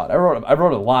 I saw it. I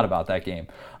wrote a lot about that game.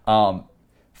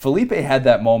 Felipe had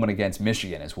that moment against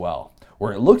Michigan as well,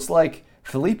 where it looks like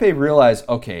Felipe realized,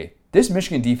 okay, this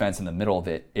Michigan defense in the middle of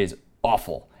it is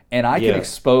awful. And I can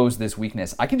expose this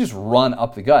weakness. I can just run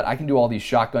up the gut. I can do all these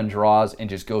shotgun draws and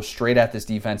just go straight at this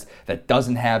defense that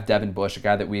doesn't have Devin Bush, a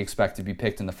guy that we expect to be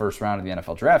picked in the first round of the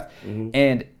NFL draft. Mm-hmm.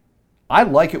 And I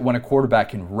like it when a quarterback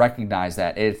can recognize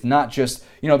that. It's not just,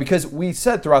 because we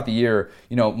said throughout the year,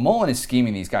 Mullen is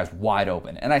scheming these guys wide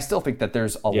open. And I still think that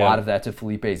there's a lot of that to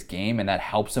Felipe's game, and that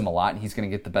helps him a lot, and he's going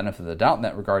to get the benefit of the doubt in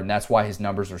that regard. And that's why his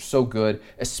numbers are so good,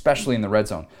 especially in the red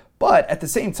zone. But at the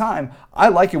same time, I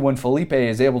like it when Felipe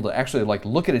is able to actually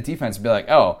look at a defense and be like,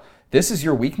 oh, this is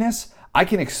your weakness? I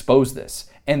can expose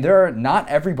this. And not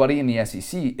everybody in the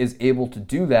SEC is able to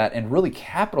do that and really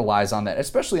capitalize on that,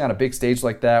 especially on a big stage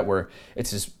like that where it's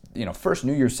his first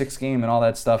New Year's Six game and all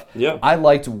that stuff. Yeah. I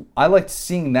liked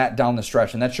seeing that down the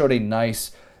stretch, and that showed a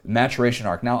nice maturation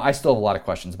arc. Now, I still have a lot of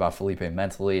questions about Felipe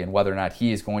mentally and whether or not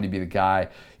he is going to be the guy,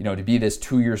 to be this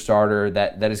 2-year starter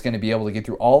that is going to be able to get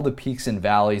through all the peaks and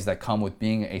valleys that come with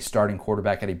being a starting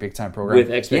quarterback at a big-time program. With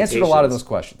expectations. He answered a lot of those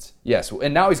questions. Yes,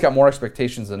 and now he's got more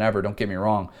expectations than ever, don't get me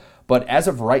wrong. But as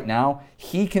of right now,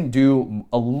 he can do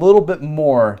a little bit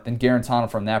more than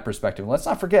Guarantano from that perspective. Let's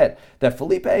not forget that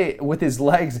Felipe, with his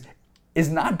legs, is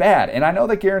not bad. And I know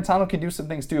that Guarantano can do some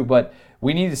things too, but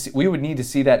we would need to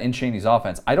see that in Chaney's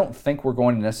offense. I don't think we're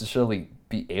going to necessarily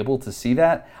be able to see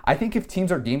that. I think if teams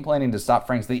are game planning to stop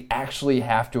Franks, they actually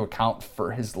have to account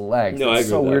for his legs. No, it's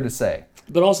so weird to say.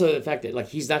 But also the fact that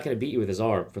he's not going to beat you with his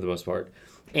arm for the most part.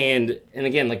 And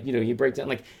again, you break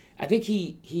down I think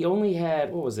he only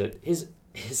had, what was it? His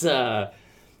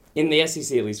in the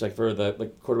SEC at least, for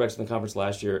the quarterbacks in the conference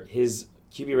last year, his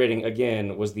QB rating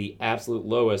again was the absolute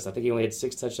lowest. I think he only had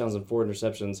 6 touchdowns and 4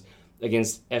 interceptions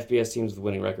against FBS teams with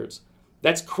winning records.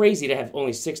 That's crazy to have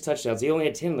only 6 touchdowns. He only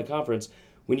had 10 in the conference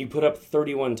when you put up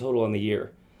 31 total on the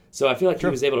year. So I feel like he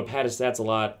was able to pad his stats a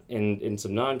lot in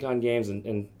some non-con games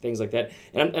and things like that.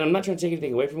 And I'm not trying to take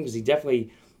anything away from him because he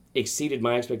definitely exceeded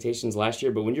my expectations last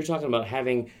year. But when you're talking about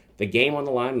having the game on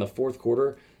the line in the fourth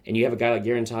quarter and you have a guy like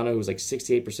Guarantano who's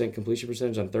 68% completion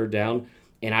percentage on third down,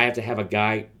 and I have to have a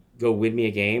guy go win me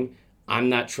a game, I'm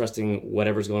not trusting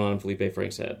whatever's going on in Felipe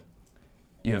Franks' head.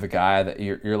 You have a guy that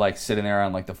you're sitting there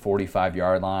on the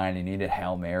 45-yard line and you need a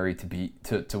Hail Mary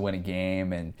to win a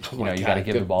game, and you got to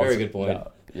give the ball. Very good point.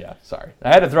 No, yeah, sorry. I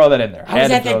had to throw that in there. I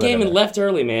was at that game and left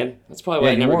early, man. That's probably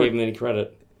why I never gave him any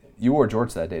credit. You wore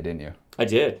jorts that day, didn't you? I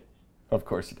did. Of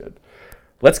course you did.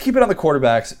 Let's keep it on the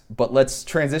quarterbacks, but let's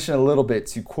transition a little bit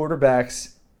to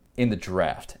quarterbacks in the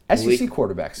draft. SEC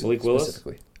quarterbacks Malik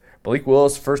specifically. Malik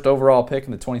Willis, first overall pick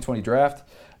in the 2020 draft.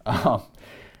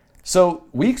 So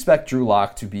we expect Drew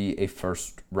Lock to be a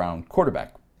first-round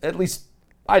quarterback. At least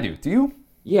I do. Do you?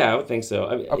 Yeah, I would think so.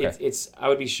 Okay. I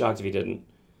would be shocked if he didn't.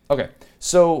 Okay.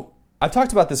 So I've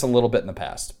talked about this a little bit in the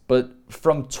past, but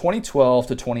from 2012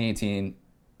 to 2018,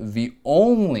 the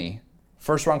only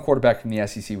first-round quarterback from the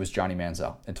SEC was Johnny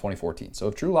Manziel in 2014. So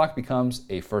if Drew Lock becomes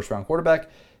a first-round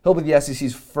quarterback, he'll be the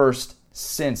SEC's first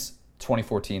since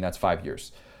 2014. That's 5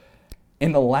 years.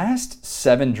 In the last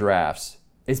 7 drafts,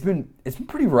 it's been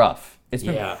pretty rough. It's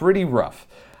been pretty rough.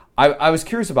 I was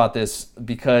curious about this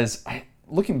because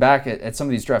looking back at some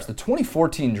of these drafts, the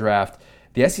 2014 draft,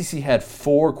 the SEC had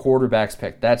 4 quarterbacks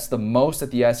picked. That's the most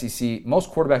at the SEC,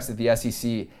 most quarterbacks that the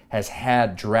SEC has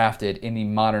had drafted in the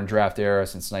modern draft era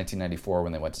since 1994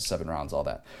 when they went to 7 rounds, all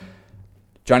that.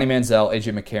 Johnny Manziel,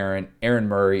 A.J. McCarron, Aaron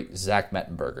Murray, Zach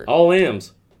Mettenberger. All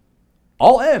M's.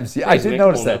 All M's. Yeah, I did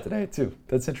notice that today too.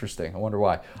 That's interesting. I wonder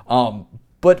why.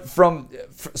 But from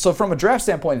a draft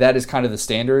standpoint, that is kind of the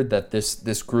standard that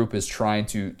this group is trying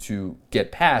to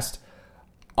get past.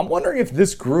 I'm wondering if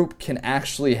this group can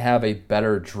actually have a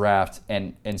better draft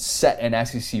and set an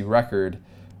SEC record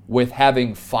with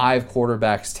having 5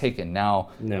 quarterbacks taken. Now,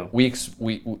 no. we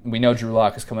know Drew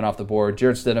Lock is coming off the board.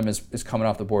 Jarrett Stidham is coming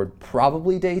off the board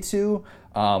probably day 2,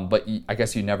 but I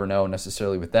guess you never know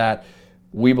necessarily with that.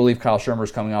 We believe Kyle Shermer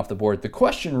is coming off the board. The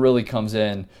question really comes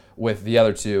in with the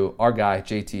other two, our guy,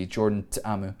 JT, Jordan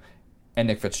Ta'amu, and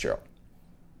Nick Fitzgerald.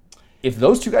 If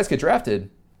those two guys get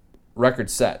drafted,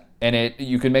 record's set. And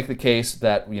you can make the case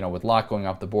that, with Locke going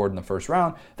off the board in the first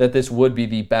round, that this would be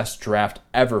the best draft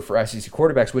ever for SEC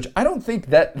quarterbacks, which I don't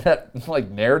think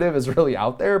that narrative is really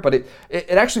out there, but it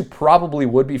actually probably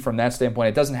would be from that standpoint.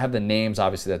 It doesn't have the names,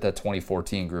 obviously, that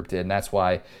 2014 group did, and that's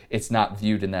why it's not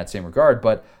viewed in that same regard.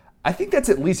 But I think that's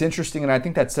at least interesting, and I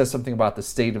think that says something about the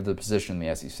state of the position in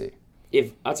the SEC.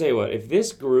 I'll tell you what, if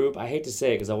this group, I hate to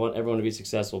say it because I want everyone to be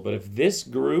successful, but if this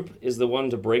group is the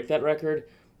one to break that record,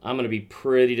 I'm going to be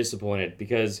pretty disappointed,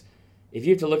 because if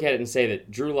you have to look at it and say that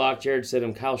Drew Lock, Jared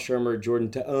Stidham, Kyle Shermer, Jordan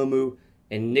Ta'amu,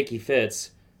 and Nicky Fitz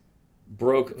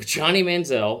broke Johnny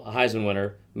Manziel, a Heisman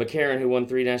winner, McCarron, who won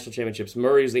 3 national championships,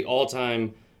 Murray is the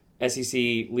all-time SEC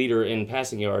leader in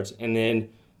passing yards, and then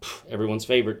everyone's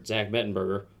favorite, Zach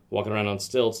Mettenberger, walking around on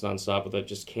stilts nonstop with a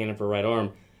just cannon for a right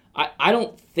arm. I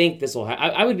don't think this will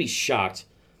happen. I would be shocked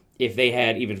if they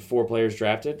had even 4 players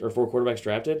drafted, or 4 quarterbacks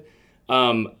drafted.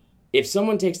 If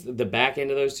someone takes the back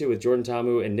end of those two with Jordan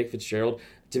Ta'amu and Nick Fitzgerald,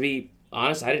 to be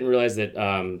honest, I didn't realize that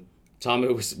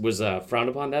Ta'amu was frowned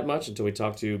upon that much until we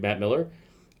talked to Matt Miller.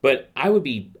 But I would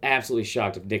be absolutely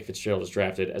shocked if Nick Fitzgerald is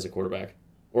drafted as a quarterback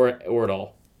or at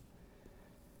all.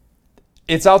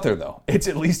 It's out there, though. It's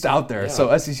at least out there. Yeah.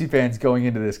 So SEC fans going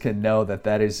into this can know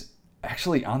that is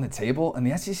actually on the table. And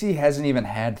the SEC hasn't even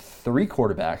had 3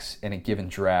 quarterbacks in a given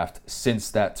draft since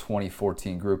that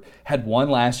 2014 group. Had one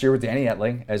last year with Danny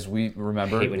Etling, as we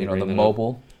remember, the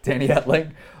mobile Danny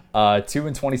Etling. 2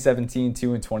 in 2017,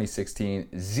 2 in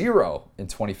 2016, 0 in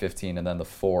 2015, and then the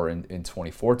 4 in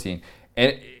 2014.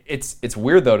 And it's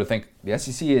weird, though, to think the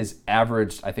SEC has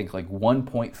averaged, I think,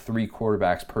 1.3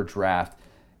 quarterbacks per draft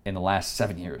in the last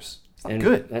 7 years. It's not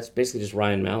good. That's basically just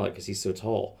Ryan Mallett because he's so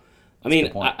tall. I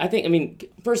think,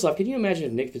 first off, can you imagine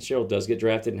if Nick Fitzgerald does get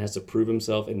drafted and has to prove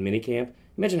himself in minicamp?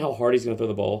 Imagine how hard he's going to throw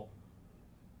the ball.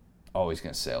 Oh, he's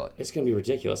going to sail it. It's going to be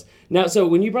ridiculous. Now, so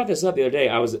when you brought this up the other day,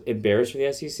 I was embarrassed for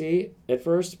the SEC at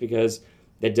first because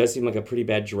that does seem like a pretty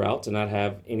bad drought to not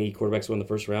have any quarterbacks go in the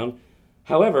first round.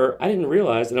 However, I didn't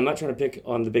realize, and I'm not trying to pick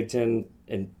on the Big Ten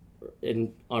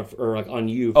on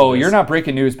you. Oh, you're not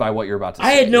breaking news by what you're about to say.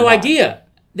 I had no idea.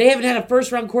 They haven't had a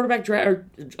first-round quarterback drafted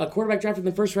in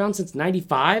the first round since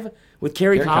 '95 with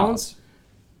Kerry Collins.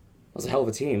 That was a hell of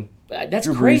a team. That's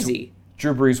crazy.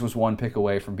 Drew Brees was 1 pick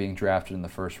away from being drafted in the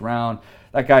first round.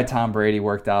 That guy Tom Brady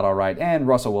worked out all right, and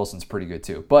Russell Wilson's pretty good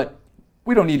too. But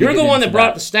we don't need to. You're the one that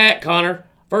brought the stat, Connor.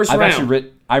 First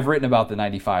round. I've written about the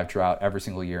 '95 drought every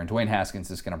single year, and Dwayne Haskins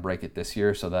is going to break it this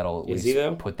year, so that'll at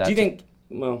least put that. Do you think?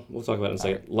 Well, we'll talk about it in a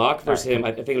second. Locke versus him.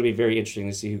 I think it'll be very interesting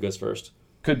to see who goes first.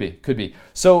 Could be.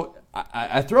 So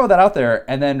I throw that out there,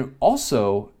 and then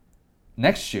also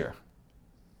next year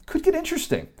could get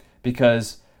interesting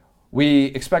because we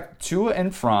expect Tua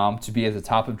and Fromm to be at the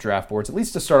top of draft boards, at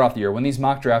least to start off the year. When these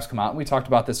mock drafts come out, and we talked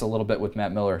about this a little bit with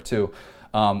Matt Miller too,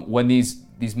 when these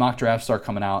mock drafts start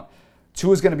coming out,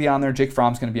 Tua's going to be on there, Jake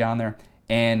Fromm's going to be on there,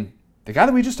 and the guy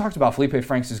that we just talked about, Felipe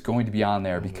Franks, is going to be on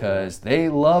there because they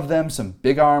love them some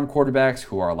big arm quarterbacks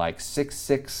who are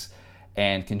 6'6",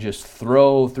 and can just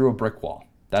throw through a brick wall.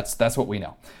 That's what we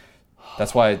know.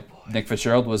 That's why Nick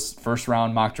Fitzgerald was first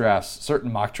round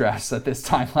certain mock drafts at this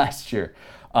time last year.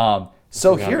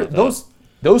 So here, those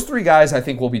 3 guys I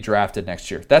think will be drafted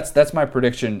next year. That's my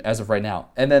prediction as of right now.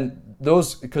 And then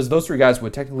because those 3 guys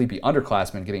would technically be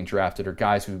underclassmen getting drafted or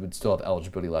guys who would still have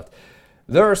eligibility left.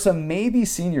 There are some maybe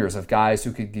seniors of guys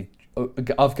who could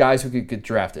get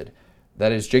drafted.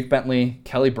 That is Jake Bentley,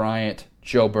 Kelly Bryant,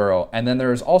 Joe Burrow. And then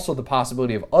there is also the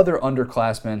possibility of other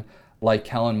underclassmen like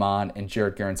Kellen Mond and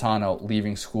Jared Garantano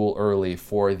leaving school early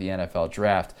for the NFL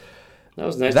draft. That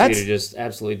was nice of you to just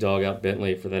absolutely dog out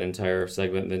Bentley for that entire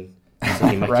segment and then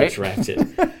say he might get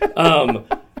drafted.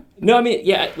 No, I mean,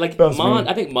 yeah, Mond,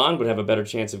 I think Mond would have a better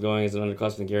chance of going as an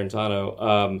underclassman than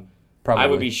Garantano. Probably. I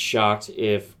would be shocked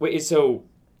if... Burrow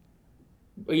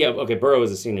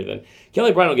is a senior then.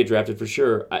 Kelly Bryant will get drafted for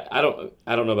sure. I don't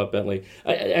know about Bentley.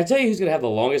 I tell you who's going to have the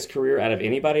longest career out of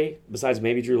anybody, besides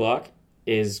maybe Drew Lock,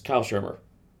 is Kyle Shermer.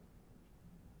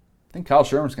 I think Kyle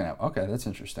Shermer's going to have... Okay, that's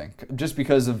interesting. Just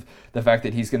because of the fact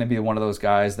that he's going to be one of those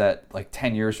guys that,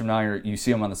 10 years from now, you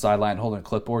see him on the sideline holding a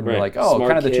clipboard, and you're like, oh, Smart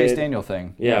kind of the kid. Chase Daniel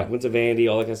thing. Yeah, went to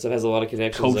Vandy, all that kind of stuff, has a lot of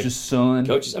connections. Coach's son.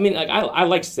 Coaches. I mean, I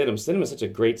like Stidham. Stidham is such a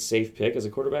great, safe pick as a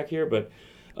quarterback here, but...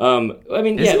 the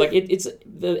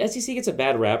SEC gets a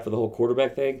bad rap for the whole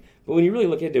quarterback thing, but when you really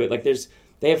look into it,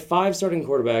 they have 5 starting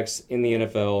quarterbacks in the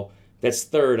NFL. That's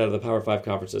 3rd out of the Power 5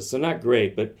 conferences, so not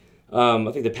great. But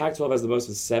I think the Pac-12 has the most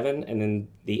with 7, and then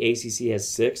the ACC has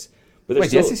 6. But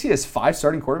Wait, the SEC has 5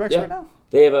 starting quarterbacks right now?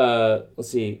 They have, let's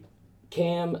see,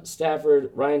 Cam, Stafford,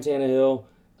 Ryan Tannehill,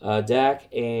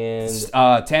 Dak, and...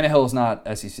 Tannehill is not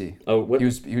SEC. Oh, what? He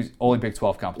was only Big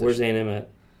 12 competition. Where's A&M at?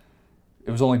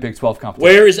 It was only Big 12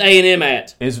 competition. Where is A&M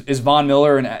at? Is Von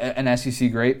Miller an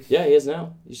SEC great? Yeah, he is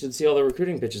now. You should see all the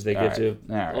recruiting pitches they get to.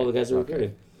 All the guys are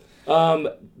recruiting.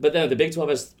 But then the Big 12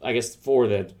 has, I guess, 4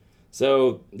 then.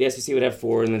 So the SEC would have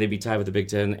 4, and then they'd be tied with the Big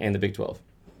 10 and the Big 12.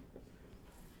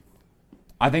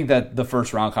 I think that the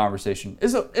first round conversation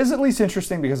is at least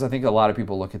interesting because I think a lot of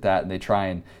people look at that and they try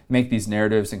and make these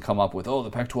narratives and come up with, the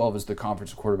Pac-12 is the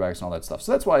conference of quarterbacks and all that stuff.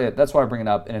 So that's why I bring it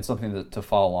up, and it's something to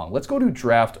follow along. Let's go to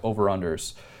draft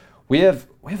over-unders. We have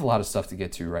a lot of stuff to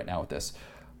get to right now with this.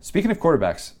 Speaking of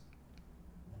quarterbacks,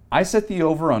 I set the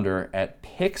over-under at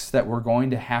picks that we're going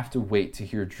to have to wait to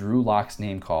hear Drew Lock's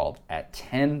name called at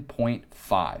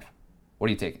 10.5. What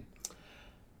are you taking?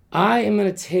 I'm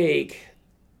going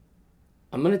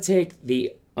to take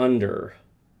the under.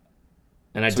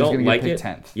 And I don't like it.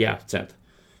 10th. Yeah, 10th.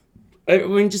 I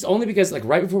mean, just only because,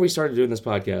 right before we started doing this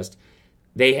podcast,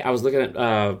 I was looking at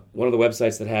one of the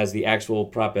websites that has the actual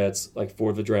prop bets,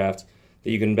 for the draft,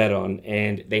 that you can bet on.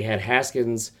 And they had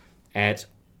Haskins at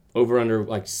over under,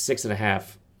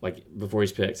 6.5, before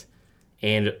he's picked.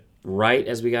 And right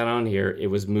as we got on here, it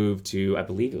was moved to, I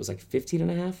believe it was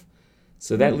 15.5.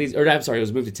 So that leads, or I'm sorry, it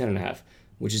was moved to 10.5.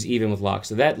 Which is even with Locke.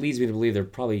 So that leads me to believe there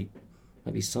probably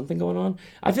might be something going on.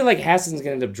 I feel like Haskins is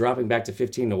going to end up dropping back to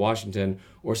 15 to Washington,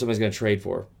 or somebody's going to trade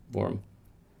for him.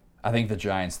 I think the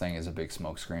Giants thing is a big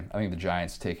smokescreen. I think the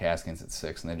Giants take Haskins at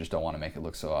 6, and they just don't want to make it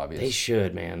look so obvious. They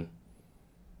should, man.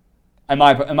 In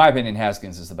my opinion,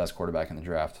 Haskins is the best quarterback in the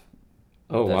draft.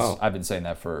 Oh, wow. I've been saying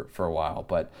that for a while.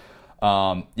 But,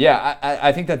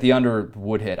 I think that the under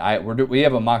would hit. We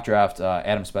have a mock draft,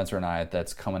 Adam Spencer and I,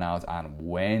 that's coming out on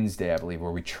Wednesday, I believe,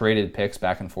 where we traded picks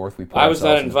back and forth. I was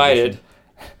not invited.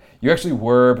 You actually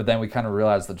were, but then we kind of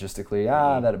realized logistically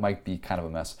that it might be kind of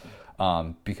a mess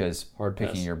because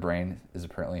picking your brain is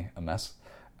apparently a mess.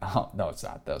 No, it's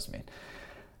not. That was mean.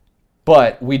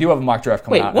 But we do have a mock draft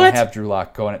coming out. What? And I have Drew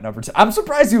Lock going at number 10. I'm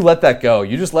surprised you let that go.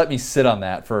 You just let me sit on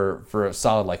that for a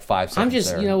solid 5 seconds. I'm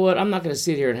just, you know what? I'm not going to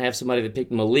sit here and have somebody that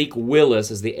picked Malik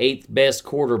Willis as the 8th best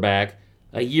quarterback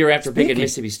a year after picking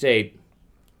Mississippi State.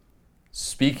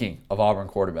 Speaking of Auburn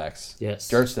quarterbacks, yes,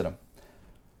 Jarrett Stidham.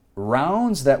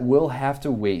 Rounds that we'll have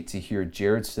to wait to hear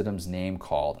Jarrett Stidham's name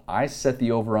called. I set the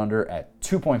over-under at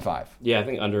 2.5. Yeah, I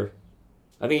think under.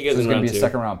 I think he goes so in round 2. It's going to be a 2.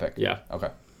 second-round pick. Yeah. Okay.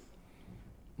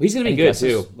 He's going to be good,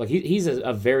 too. He's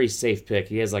a very safe pick.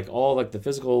 He has, all, the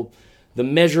physical, the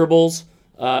measurables,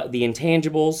 the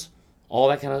intangibles,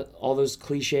 all those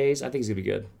cliches. I think he's going to be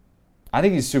good. I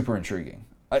think he's super intriguing.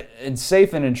 And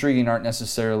safe and intriguing aren't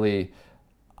necessarily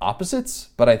opposites,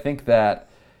 but I think that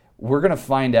we're going to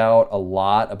find out a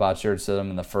lot about Jarrett Stidham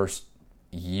in the first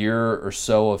year or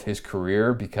so of his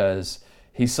career because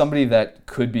he's somebody that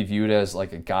could be viewed as a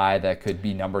guy that could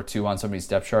be number 2 on somebody's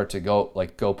depth chart to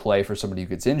go play for somebody who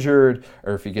gets injured,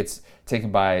 or if he gets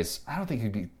taken by I don't think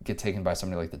he'd get taken by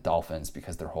somebody like the Dolphins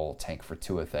because their whole tank for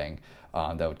Tua thing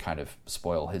that would kind of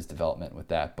spoil his development with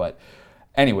that. But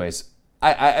anyways,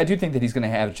 I do think that he's going to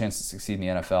have a chance to succeed in the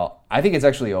NFL. I think it's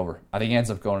actually over. I think he ends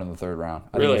up going in the 3rd round.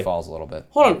 I think he falls a little bit.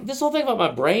 Hold on. This whole thing about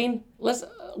my brain,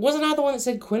 wasn't I the one that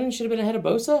said Quinnen should have been ahead of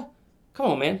Bosa? Come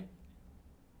on, man.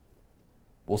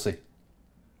 We'll see.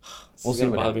 We'll see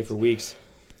what bother me for weeks.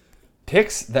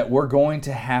 Picks that we're going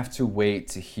to have to wait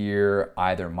to hear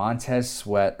either Montez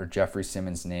Sweat or Jeffrey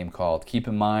Simmons' name called. Keep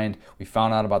in mind, we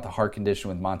found out about the heart condition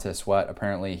with Montez Sweat.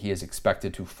 Apparently, he is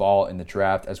expected to fall in the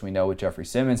draft. As we know with Jeffrey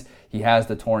Simmons, he has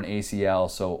the torn ACL,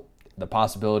 so the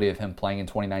possibility of him playing in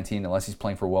 2019, unless he's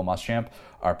playing for Will Muschamp,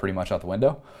 are pretty much out the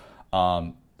window.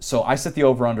 So I set the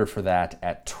over-under for that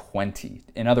at 20.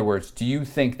 In other words, do you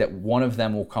think that one of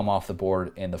them will come off the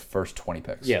board in the first 20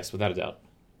 picks? Yes, without a doubt.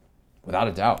 Without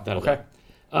a doubt. Without a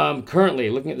doubt.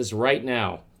 Currently, looking at this right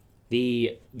now,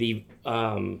 the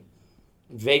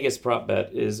Vegas prop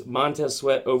bet is Montez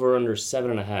Sweat over under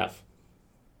 7.5.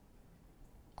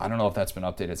 I don't know if that's been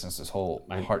updated since this whole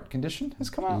heart condition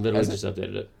has come out. Literally just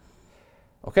updated it.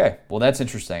 Okay, well that's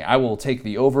interesting. I will take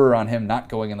the over on him not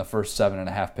going in the first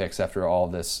 7.5 picks after all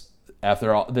this.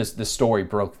 After all this story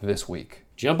broke this week.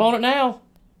 Jump on it now.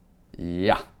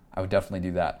 Yeah, I would definitely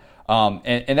do that.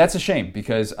 And that's a shame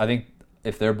because I think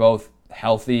if they're both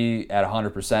healthy at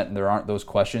 100% and there aren't those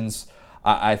questions,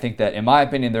 I think that in my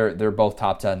opinion they're both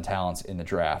top 10 talents in the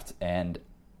draft, and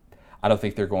I don't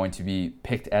think they're going to be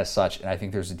picked as such. And I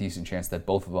think there's a decent chance that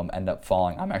both of them end up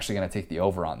falling. I'm actually going to take the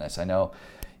over on this. I know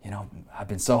I've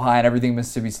been so high on everything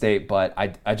Mississippi State, but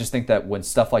I just think that when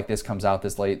stuff like this comes out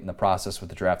this late in the process with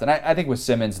the draft, and I think with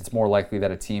Simmons, it's more likely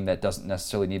that a team that doesn't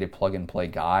necessarily need a plug-and-play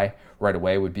guy right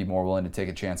away would be more willing to take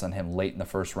a chance on him late in the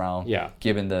first round,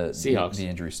 given the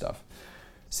injury stuff.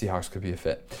 Seahawks could be a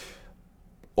fit.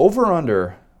 Over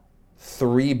under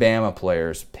 3 Bama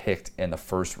players picked in the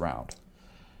first round.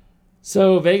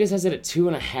 So Vegas has it at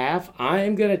 2.5.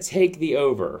 I'm going to take the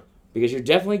over. Because you're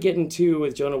definitely getting 2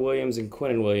 with Jonah Williams and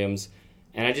Quinnen Williams.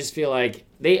 And I just feel like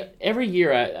every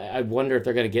year I wonder if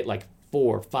they're going to get like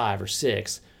 4, 5, or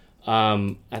 6.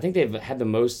 I think they've had the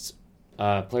most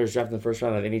players drafted in the first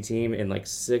round of any team in like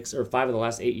 6 or 5 of the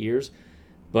last 8 years.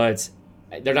 But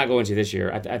they're not going to this year.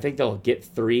 I think they'll get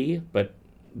 3, but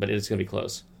it's going to be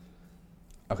close.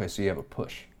 Okay, so you have a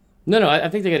push. No, I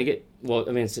think they're going to get, well,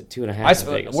 I mean, it's at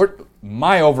 2.5.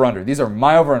 My over-under. These are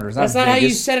my over-unders. That's not how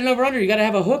you set an over-under. You got to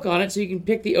have a hook on it so you can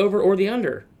pick the over or the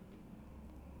under.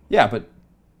 Yeah, but,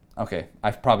 okay,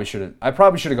 I probably should have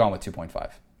gone with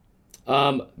 2.5.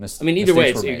 I mean, either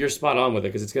way, you're spot on with it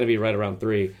because it's going to be right around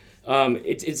 3.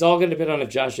 It's all going to depend on if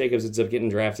Josh Jacobs ends up getting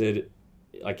drafted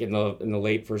like in the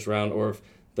late first round or if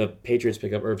the Patriots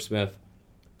pick up Irv Smith.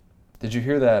 Did you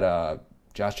hear that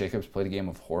Josh Jacobs played a game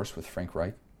of horse with Frank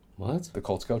Reich? What? The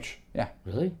Colts coach? Yeah.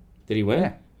 Really? Did he win?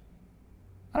 Yeah.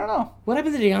 I don't know. What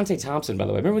happened to Deontay Thompson, by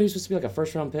the way? Remember when he was supposed to be like a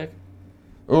first-round pick?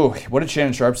 Ooh, what did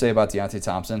Shannon Sharp say about Deontay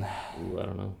Thompson? Ooh, I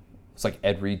don't know. It's like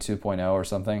Ed Reed 2.0 or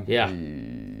something. Yeah.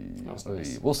 Nice.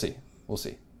 We'll see.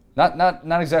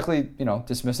 Not exactly,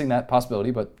 dismissing that possibility,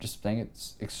 but just saying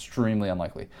it's extremely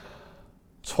unlikely.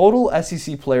 Total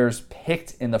SEC players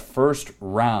picked in the first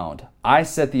round. I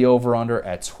set the over-under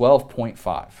at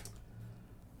 12.5.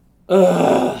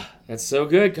 That's so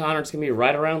good, Connor. It's going to be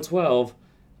right around 12.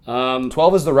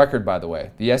 12 is the record, by the way.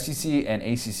 The SEC and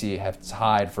ACC have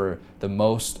tied for the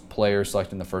most players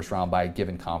selected in the first round by a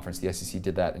given conference. The SEC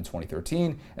did that in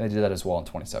 2013, and they did that as well in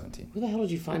 2017. Where the hell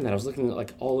did you find that? I was looking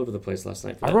like all over the place last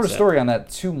night. I wrote a story on that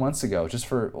 2 months ago,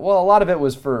 a lot of it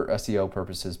was for SEO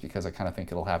purposes because I kind of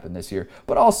think it'll happen this year,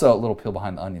 but also a little peel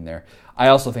behind the onion there. I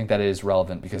also think that it is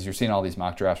relevant because you're seeing all these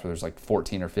mock drafts where there's like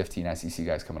 14 or 15 SEC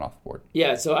guys coming off the board.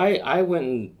 Yeah, so I went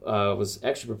and was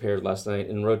extra prepared last night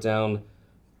and wrote down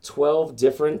 12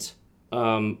 different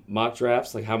mock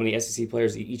drafts, like how many SEC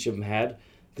players each of them had,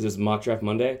 because it was Mock Draft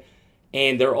Monday,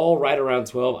 and they're all right around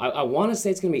 12. I want to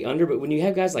say it's going to be under, but when you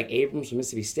have guys like Abrams from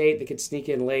Mississippi State that could sneak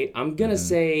in late, I'm gonna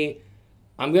say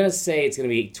it's going to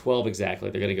be 12 exactly.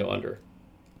 They're going to go under.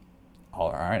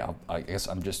 All right, I guess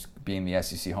I'm just being the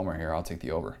SEC homer here. I'll take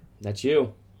the over. That's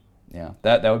you. Yeah,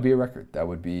 that would be a record. That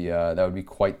would be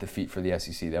quite the feat for the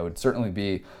SEC. That would certainly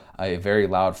be a very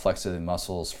loud flex of the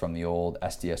muscles from the old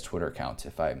SDS Twitter account.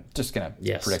 If I'm just gonna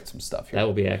predict some stuff here, that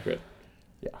will be accurate.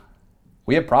 Yeah,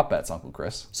 we have prop bets, Uncle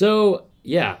Chris. So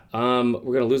yeah,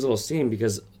 we're gonna lose a little steam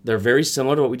because they're very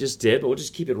similar to what we just did, but we'll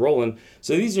just keep it rolling.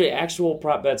 So these are actual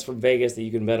prop bets from Vegas that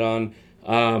you can bet on.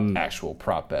 Actual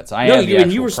prop bets.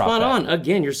 You were spot on.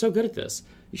 Again, you're so good at this.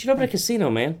 You should open a casino,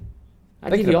 man.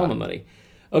 I'd give you all my money.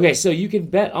 Okay, so you can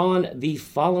bet on the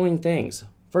following things.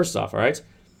 First off, all right,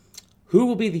 who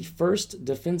will be the first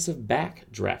defensive back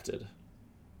drafted?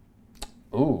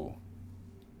 Ooh.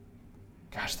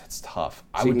 Gosh, that's tough.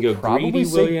 So you can go Greedy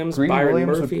Williams, Byron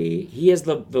Murphy. He has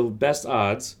the best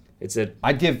odds.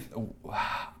 I'd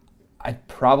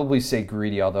probably say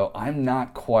Greedy, although I'm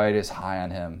not quite as high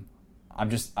on him.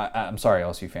 I'm sorry,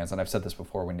 LSU fans, and I've said this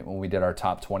before when we did our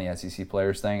top 20 SEC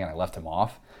players thing, and I left him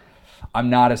off.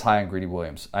 I'm not as high on Greedy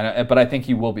Williams, but I think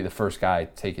he will be the first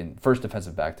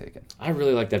defensive back taken. I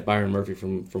really like that Byron Murphy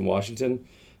from Washington.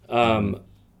 Greedy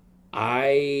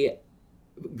running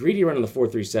the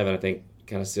 4.37, I think,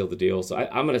 kind of sealed the deal. So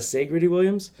I'm going to say Greedy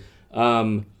Williams,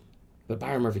 but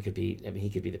Byron Murphy could be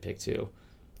the pick too.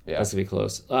 Yeah, that's gonna be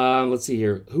close. Let's see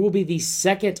here. Who will be the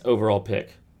second overall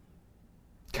pick?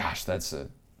 Gosh, that's a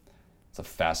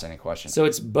fascinating question. So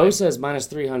it's Bosa as minus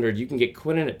 300. You can get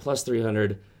Quinnen at plus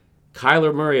 300.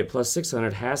 Kyler Murray at plus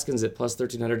 600, Haskins at plus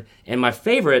 1,300, and my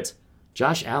favorite,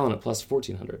 Josh Allen at plus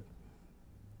 1,400.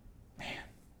 Man,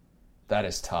 that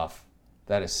is tough.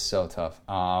 That is so tough.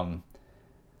 I'm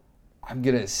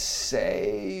gonna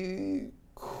say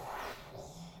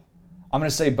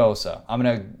Bosa. I'm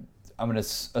gonna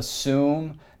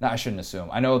assume. No, I shouldn't assume.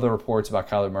 I know the reports about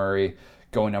Kyler Murray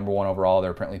going number 1 overall.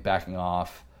 They're apparently backing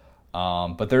off.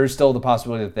 But there is still the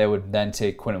possibility that they would then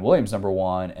take Quinnen Williams number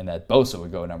 1 and that Bosa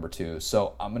would go number 2.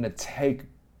 So I'm going to take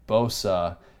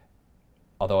Bosa,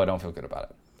 although I don't feel good about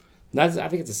it. I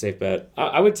think it's a safe bet.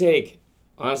 I would take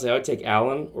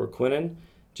Allen or Quinnen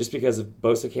just because if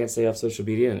Bosa can't stay off social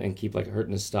media and keep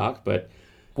hurting his stock. But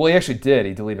Well, he actually did.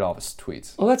 He deleted all of his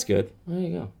tweets. Oh, that's good. There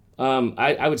you go.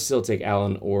 I would still take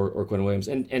Allen or Quinn Williams.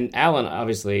 And Allen,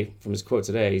 obviously, from his quote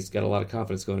today, he's got a lot of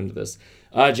confidence going into this.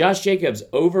 Josh Jacobs,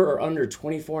 over or under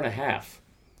 24.5?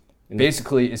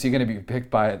 Basically, is he going to be picked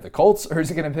by the Colts or is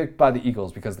he going to be picked by the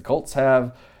Eagles? Because the Colts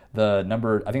have the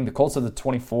number, I think the Colts have the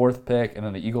 24th pick, and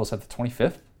then the Eagles have the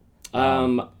 25th.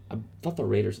 I thought the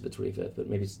Raiders are the 25th, but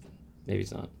maybe it's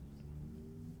not.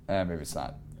 Maybe it's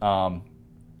not.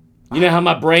 You know how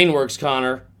my brain works,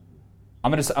 Connor.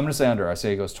 I'm gonna say under. I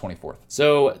say he goes 24th.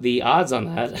 So the odds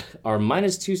on that are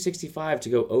minus 265 to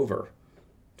go over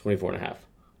 24.5,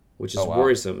 which is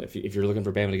worrisome if you're looking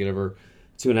for Bama to get over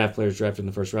 2.5 players drafted in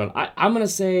the first round. I'm gonna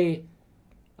say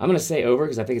over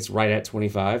because I think it's right at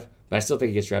 25, but I still think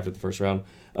he gets drafted in the first round.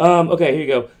 Okay, here you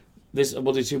go.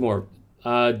 We'll do two more.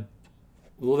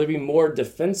 Will there be more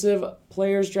defensive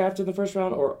players drafted in the first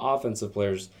round or offensive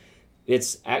players? You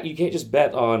can't just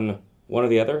bet on one or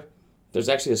the other. There's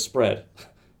actually a spread.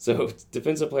 So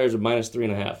defensive players are minus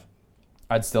 3.5.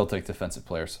 I'd still take defensive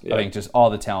players. Yeah. I think just all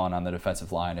the talent on the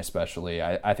defensive line, especially.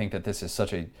 I think that this is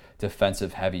such a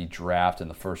defensive-heavy draft in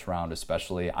the first round,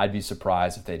 especially. I'd be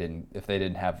surprised if they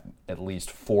didn't have at least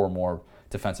 4 more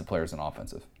defensive players than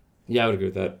offensive. Yeah, I would agree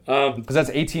with that. Because that's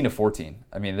 18 to 14.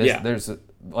 I mean, there's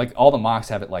like all the mocks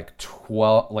have it like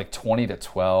 20 to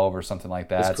 12 or something like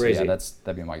that. That's crazy. So yeah,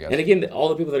 that'd be my guess. And again, all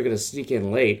the people that are going to sneak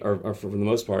in late are for the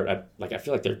most part. I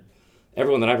feel like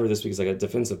everyone that I've heard this week is like a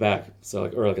defensive back, so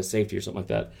or like a safety or something like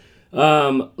that.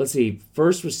 Let's see.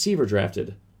 First receiver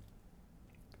drafted.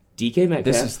 DK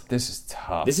Metcalf. This is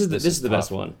tough. This is the tough.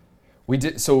 best one. We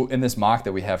did so in this mock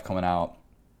that we have coming out.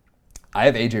 I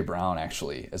have A.J. Brown,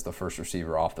 actually, as the first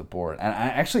receiver off the board. And I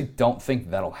actually don't think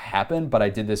that'll happen, but I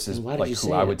did this as like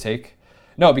who I would take.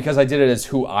 No, because I did it as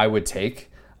who I would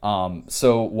take.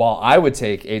 So while I would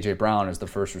take A.J. Brown as the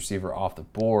first receiver off the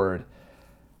board,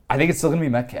 I think it's still going to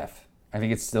be Metcalf. I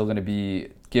think it's still going to be,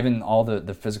 given all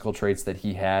the physical traits that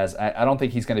he has, I don't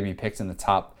think he's going to be picked in the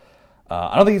top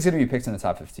I don't think he's going to be picked in the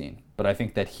top 15, but I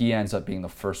think that he ends up being the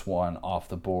first one off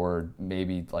the board,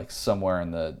 maybe like somewhere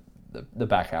in the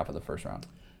back half of the first round.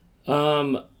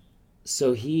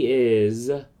 So he is.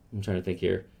 I'm trying to think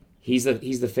here. He's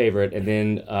the favorite, and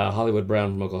then Hollywood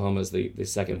Brown from Oklahoma is the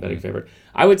second betting favorite.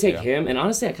 I would take him, and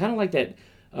honestly, I kind of like that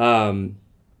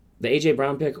the AJ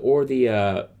Brown pick or the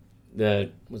I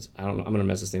don't know. I'm gonna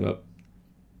mess this name up.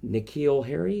 N'Keal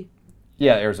Harry.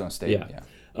 Yeah, Arizona State.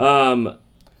 Yeah.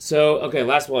 So okay,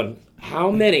 last one. How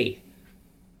many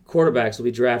quarterbacks will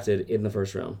be drafted in the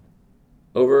first round?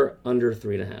 Over, under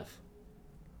 3.5.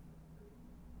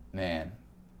 Man,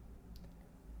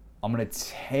 I'm gonna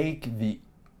take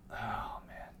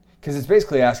because it's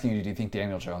basically asking you, do you think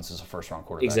Daniel Jones is a first-round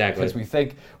quarterback? Exactly.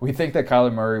 Because we think that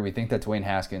Kyler Murray, we think that Dwayne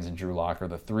Haskins and Drew Lock are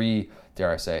the 3,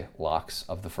 dare I say, locks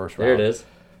of the first round. There it is.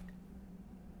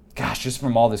 Gosh, just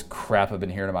from all this crap I've been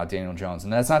hearing about Daniel Jones,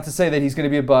 and that's not to say that he's going to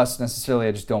be a bust necessarily.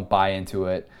 I just don't buy into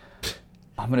it.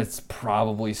 I'm going to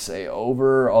probably say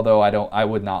over, although I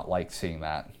would not like seeing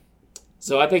that.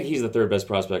 So I think he's the third best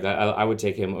prospect. I would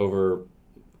take him over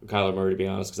Kyler Murray, to be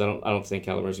honest, because I don't think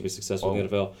Kyler Murray's going to be successful in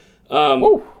the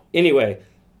NFL. Anyway,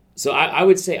 so I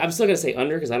would say, I'm still going to say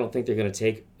under because I don't think they're going to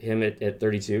take him at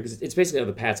 32 because it's basically how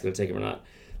the Pats going to take him or not.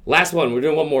 Last one, we're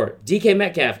doing one more. DK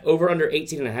Metcalf, over under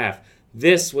 18.5.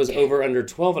 This was over under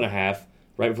 12.5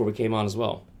 right before we came on as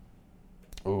well.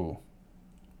 Ooh.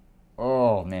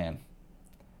 Oh, man.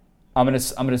 I'm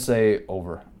gonna say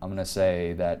over. I'm gonna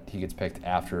say that he gets picked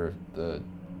after the,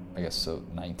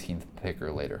 19th pick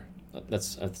or later.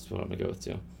 That's what I'm gonna go with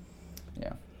too.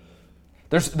 Yeah.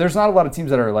 There's not a lot of teams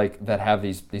that have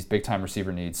these big time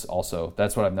receiver needs. Also,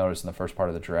 that's what I've noticed in the first part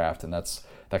of the draft, and that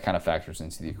kind of factors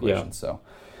into the equation. Yeah.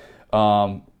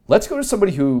 So, let's go to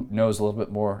somebody who knows a little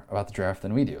bit more about the draft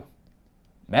than we do.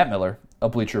 Matt Miller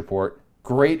of Bleacher Report.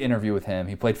 Great interview with him.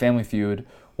 He played Family Feud.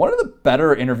 One of the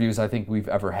better interviews I think we've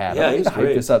ever had. Yeah, I don't he's need to hype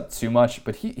great. this up too much,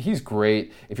 but he's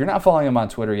great. If you're not following him on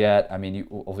Twitter yet, I mean,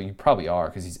 you probably are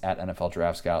because he's at NFL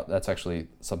Draft Scout. That's actually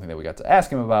something that we got to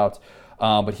ask him about.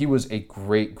 But he was a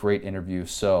great, great interview.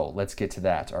 So let's get to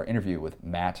that. Our interview with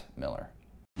Matt Miller.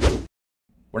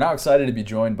 We're now excited to be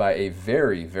joined by a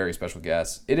very, very special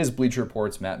guest. It is Bleacher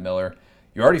Report's Matt Miller.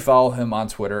 You already follow him on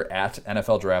Twitter at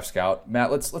NFL Draft Scout. Matt,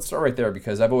 let's start right there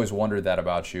because I've always wondered that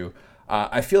about you.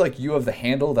 I feel like you have the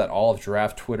handle that all of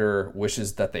draft Twitter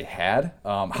wishes that they had.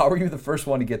 How are you the first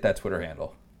one to get that Twitter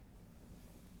handle?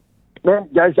 Man,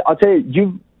 guys, I'll tell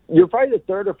you, you're probably the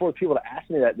third or fourth people to ask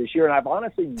me that this year, and I've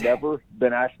honestly never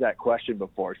been asked that question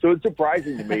before. So it's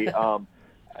surprising to me. I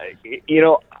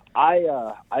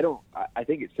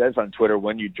think it says on Twitter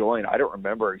when you join. I don't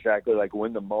remember exactly like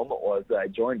when the moment was that I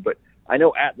joined, but I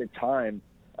know at the time,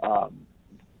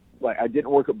 like I didn't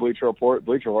work at Bleacher Report.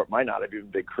 Bleacher Report might not have even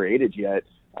been created yet,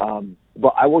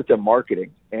 but I worked in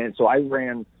marketing, and so I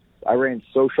ran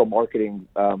social marketing,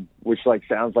 which like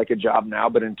sounds like a job now,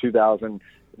 but in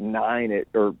 2009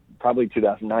 or probably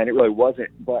 2009 it really wasn't.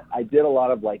 But I did a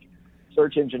lot of like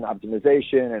search engine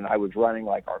optimization, and I was running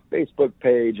like our Facebook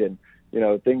page and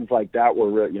things like that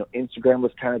where Instagram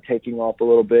was kind of taking off a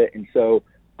little bit, and so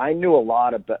I knew a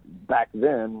lot back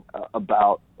then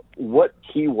about what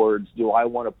keywords do I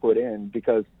want to put in,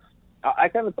 because I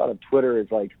kind of thought of Twitter as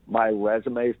like my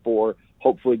resume for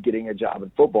hopefully getting a job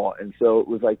in football. And so it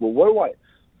was like, well, what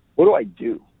do I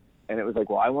do? And it was like,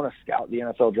 well, I want to scout the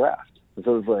NFL draft. And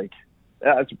so it was like,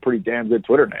 yeah, that's a pretty damn good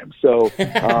Twitter name. So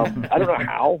I don't know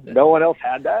how no one else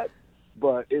had that,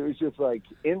 but it was just like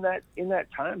in that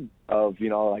time of,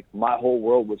 like my whole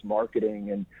world was marketing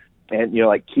and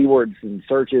like keywords and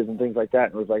searches and things like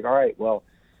that. And it was like, all right, well,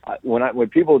 when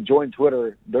people join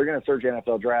Twitter, they're going to search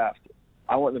NFL draft.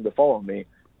 I want them to follow me.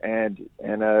 And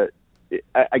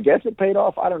I guess it paid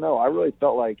off. I don't know. I really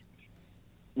felt like,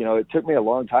 it took me a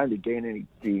long time to gain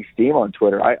any steam on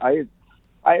Twitter. I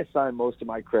assign most of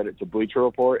my credit to Bleacher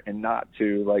Report and not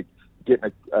to like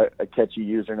getting a catchy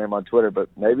username on Twitter, but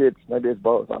maybe it's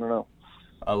both. I don't know.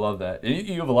 I love that.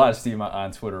 You have a lot of steam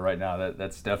on Twitter right now.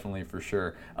 That's definitely for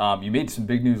sure. You made some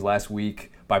big news last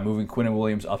week by moving Quinnen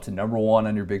Williams up to number 1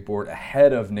 on your big board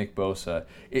ahead of Nick Bosa.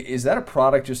 Is that a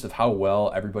product just of how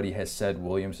well everybody has said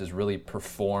Williams has really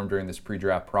performed during this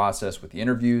pre-draft process with the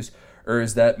interviews, or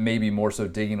is that maybe more so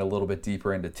digging a little bit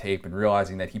deeper into tape and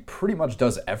realizing that he pretty much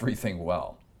does everything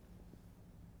well?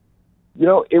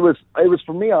 It was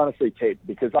for me, honestly, tape,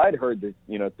 because I'd heard that,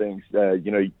 things,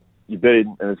 you've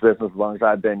been in this business as long as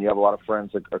I've been. You have a lot of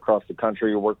friends across the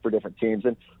country who work for different teams.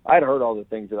 And I'd heard all the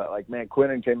things about, like, man,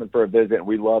 Quinnen came in for a visit and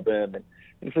we love him. And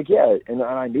it's like, yeah, and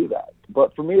I knew that.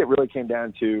 But for me, it really came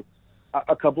down to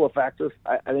a couple of factors.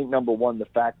 I think, number one, the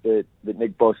fact that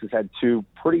Nick Bosa's had 2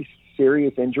 pretty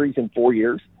serious injuries in 4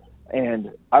 years.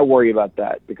 And I worry about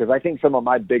that because I think some of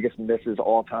my biggest misses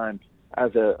all time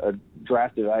as a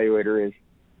draft evaluator is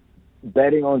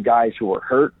betting on guys who were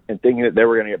hurt and thinking that they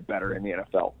were going to get better in the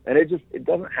NFL. And it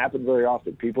doesn't happen very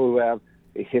often. People who have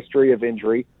a history of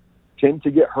injury tend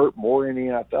to get hurt more in the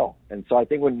NFL. And so I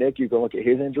think with Nick, you can look at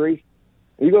his injuries,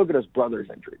 you go look at his brother's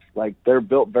injuries. Like, they're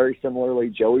built very similarly.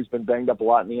 Joey's been banged up a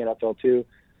lot in the NFL too.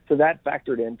 So that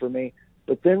factored in for me.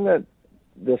 But then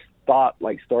this thought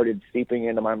like started seeping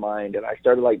into my mind, and I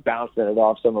started like bouncing it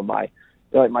off some of my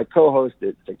co-host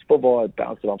at Six Football. I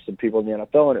bounced it off some people in the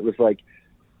NFL, and it was like,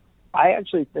 I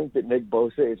actually think that Nick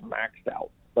Bosa is maxed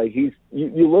out. Like, you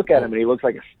look at him and he looks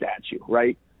like a statue,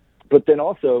 right? But then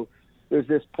also there's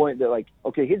this point that, like,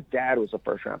 okay, his dad was a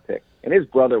first-round pick and his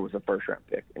brother was a first-round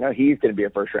pick, and now he's going to be a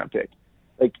first-round pick.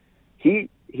 Like, he's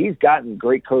gotten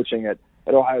great coaching at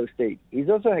Ohio State. He's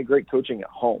also had great coaching at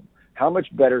home. How much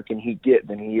better can he get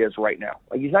than he is right now?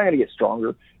 Like, he's not going to get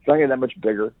stronger. He's not going to get that much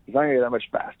bigger. He's not going to get that much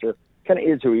faster. Kind of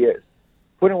is who he is.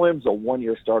 Quinnen Williams is a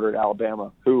 1-year starter at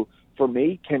Alabama who, for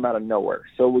me, came out of nowhere.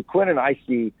 So with Quinnen, I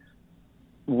see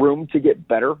room to get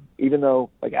better, even though,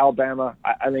 like, Alabama,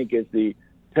 I think is the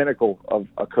pinnacle of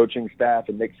a coaching staff,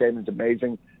 and Nick Saban's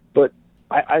amazing. But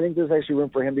I think there's actually room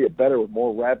for him to get better with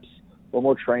more reps, with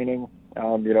more training.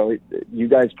 You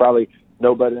guys probably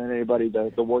know better than anybody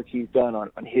the work he's done on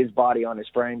his body, on his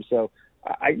frame. So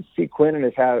I see Quinnen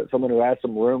as someone who has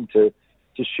some room to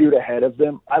shoot ahead of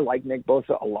them. I like Nick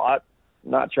Bosa a lot.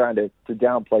 I'm not trying to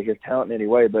downplay his talent in any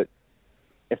way, but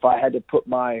if I had to put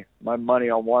my money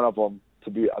on one of them to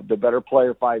be the better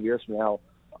player 5 years from now,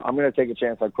 I'm going to take a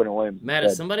chance on Quinnen Williams. Matt,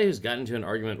 as somebody who's gotten into an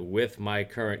argument with my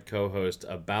current co-host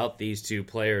about these 2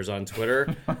 players on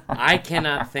Twitter, I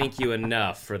cannot thank you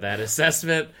enough for that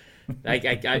assessment. I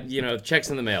checks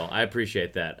in the mail. I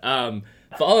appreciate that.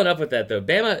 Following up with that, though,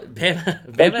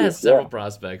 Bama has several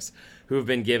prospects who have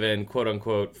been given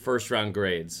quote-unquote first-round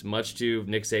grades, much to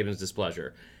Nick Saban's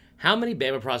displeasure. How many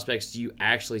Bama prospects do you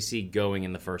actually see going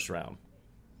in the first round?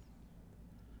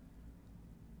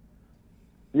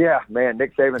 Yeah, man,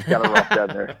 Nick Saban's got a rough down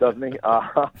there, doesn't he?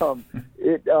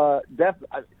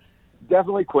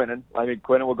 Definitely Quinnen. I mean,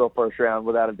 Quinnen will go first round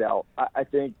without a doubt. I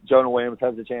think Jonah Williams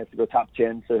has a chance to go top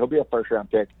 10, so he'll be a first-round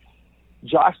pick.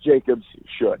 Josh Jacobs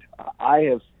should. I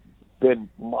have been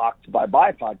mocked by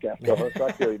my podcast co-host, so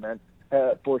I feel you, man,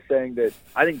 for saying that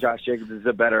I think Josh Jacobs is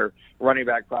a better running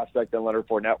back prospect than Leonard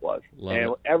Fournette was.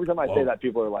 Every time I say that,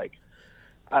 people are like,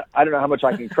 I don't know how much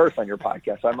I can curse on your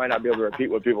podcast. So I might not be able to repeat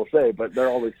what people say, but they're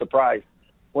always surprised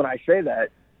when I say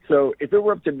that. So if it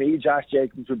were up to me, Josh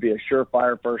Jacobs would be a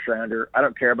surefire first rounder. I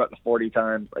don't care about the 40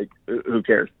 times. Like, who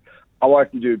cares? I'll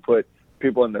watch the dude put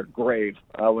people in their grave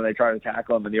when they try to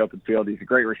tackle him in the open field. He's a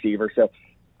great receiver. So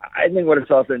I think when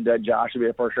it's all said and done, Josh will be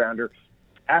a first-rounder.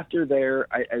 After there,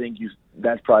 I think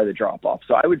that's probably the drop-off.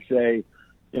 So I would say,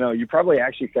 you probably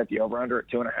actually set the over-under at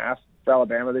 2.5 for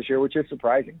Alabama this year, which is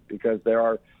surprising because there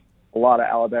are a lot of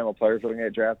Alabama players that are going to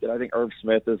get drafted. I think Irv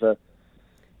Smith is a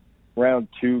round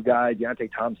 2 guy.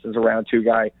 Deontay Thompson's a round 2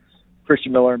 guy.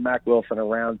 Christian Miller and Mac Wilson are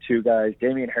round 2 guys.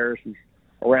 Damian Harris is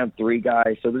a round 3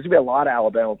 guy. So there's going to be a lot of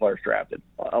Alabama players drafted,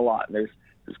 a lot. And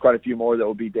there's quite a few more that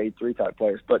will be day 3 type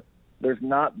players. But there's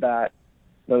not that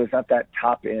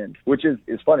top end, which is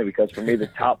funny because for me, the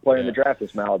top player in the draft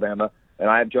is from Alabama, and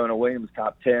I have Jonah Williams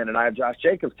top 10, and I have Josh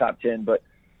Jacobs top 10. But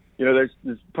there's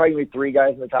probably going to be 3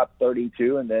 guys in the top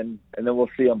 32, and then we'll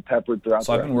see them peppered throughout.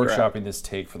 So I've been workshopping this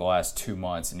take for the last 2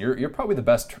 months, and you're probably the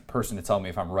best person to tell me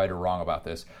if I'm right or wrong about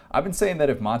this. I've been saying that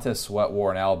if Montez Sweat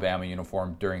wore an Alabama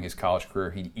uniform during his college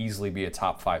career, he'd easily be a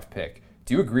top 5 pick.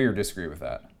 Do you agree or disagree with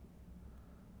that?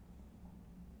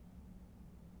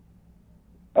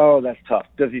 Oh, that's tough.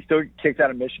 Does he still get kicked out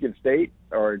of Michigan State,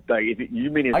 or you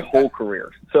mean his whole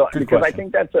career? So because I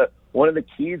think that's one of the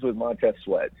keys with Montez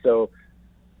Sweat. So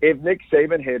if Nick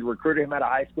Saban had recruited him out of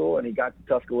high school and he got to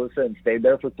Tuscaloosa and stayed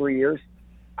there for 3 years,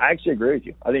 I actually agree with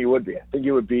you. I think he would be. I think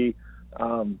he would be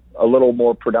a little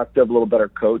more productive, a little better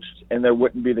coached, and there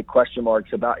wouldn't be the question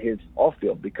marks about his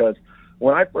off-field. Because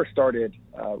when I first started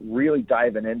really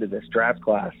diving into this draft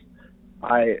class,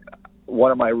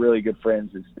 one of my really good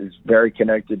friends is very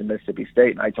connected to Mississippi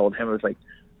State, and I told him, I was like,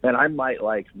 man, I might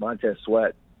like Montez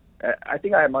Sweat. I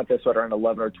think I had Montez Sweat around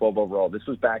 11 or 12 overall. This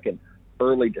was back in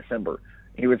early December.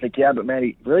 He was like, yeah, but man,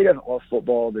 he really doesn't love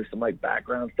football. There's some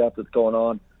background stuff that's going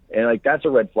on, and that's a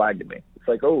red flag to me. It's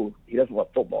like, oh, he doesn't love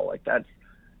football.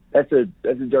 That's a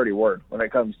dirty word when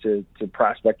it comes to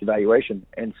prospect evaluation.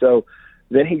 And so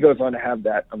then he goes on to have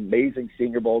that amazing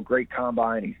Senior Bowl, great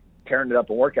combine. He's tearing it up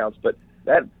in workouts, but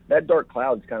that dark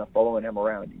cloud's kind of following him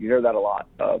around. You hear that a lot.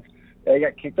 He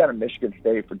got kicked out of Michigan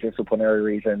State for disciplinary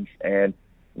reasons and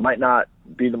might not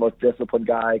be the most disciplined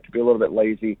guy, could be a little bit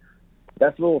lazy.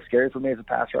 That's a little scary for me as a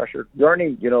pass rusher. There aren't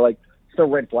any, there's no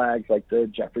red flags like the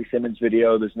Jeffrey Simmons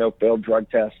video. There's no failed drug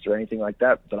tests or anything like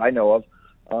that I know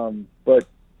of. But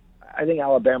I think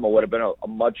Alabama would have been a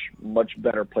much, much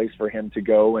better place for him to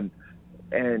go and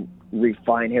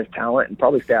refine his talent and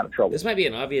probably stay out of trouble. This might be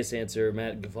an obvious answer,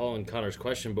 Matt, following Connor's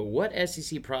question, but what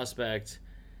SEC prospect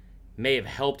may have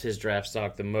helped his draft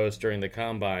stock the most during the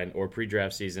combine or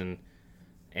pre-draft season,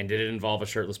 and did it involve a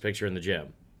shirtless picture in the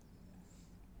gym?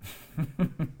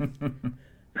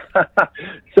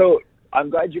 So I'm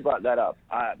glad you brought that up,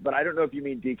 but I don't know if you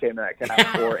mean DK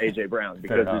Metcalf or AJ Brown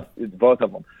because it's both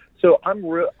of them. So I'm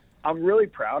really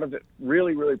proud of it,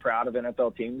 really, really proud of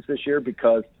NFL teams this year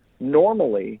because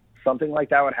normally something like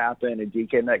that would happen and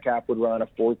DK Metcalf would run a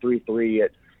 4.33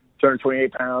 at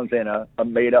 228 pounds and a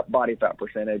made-up body fat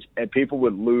percentage, and people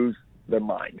would lose their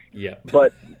minds. Yeah.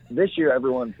 But this year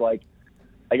everyone's like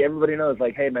everybody knows,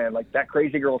 hey man, that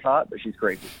crazy girl's hot, but she's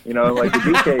crazy. The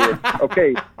DK is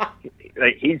okay.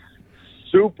 He's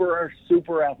super,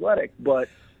 super athletic, but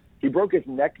he broke his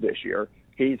neck this year.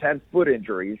 He's had foot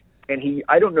injuries, and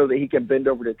I don't know that he can bend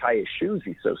over to tie his shoes.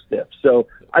 He's so stiff. So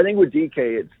I think with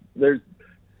DK,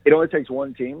 it only takes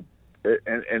one team,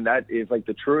 and that is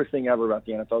the truest thing ever about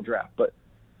the NFL draft. But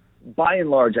by and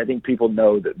large, I think people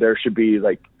know that there should be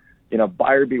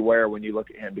buyer beware when you look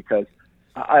at him because.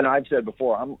 And I've said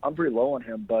before, I'm pretty low on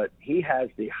him, but he has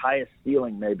the highest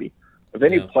ceiling maybe of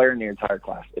any player in the entire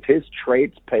class. If his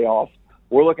traits pay off,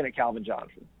 we're looking at Calvin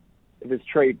Johnson. If his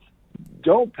traits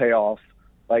don't pay off,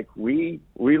 we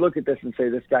look at this and say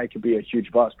this guy could be a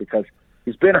huge bust because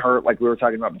he's been hurt, like we were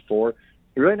talking about before.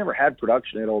 He really never had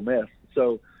production at Ole Miss,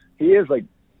 so he is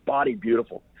body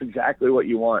beautiful. It's exactly what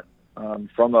you want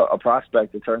from a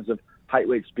prospect in terms of height,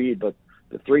 weight, speed, but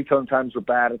the 3-cone times were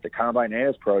bad at the combine and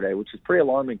his pro day, which is pretty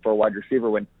alarming for a wide receiver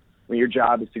when your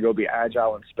job is to go be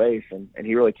agile in space, and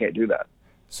he really can't do that.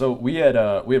 So we had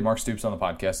Mark Stoops on the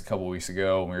podcast a couple of weeks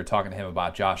ago, and we were talking to him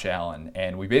about Josh Allen,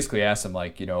 and we basically asked him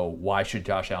why should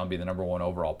Josh Allen be the number 1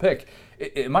 overall pick?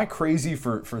 Am I crazy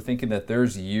for thinking that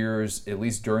there's years, at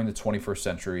least during the 21st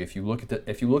century, if you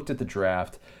looked at the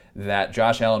draft, that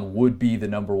Josh Allen would be the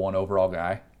number 1 overall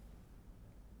guy?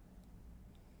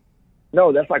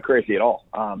 No, that's not crazy at all.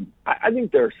 I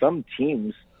think there are some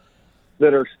teams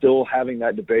that are still having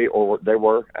that debate, or they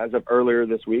were as of earlier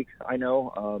this week, I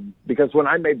know. Because when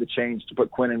I made the change to put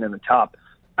Quinnen in the top,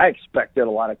 I expected a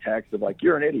lot of texts of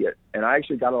you're an idiot. And I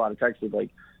actually got a lot of texts of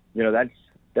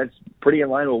that's pretty in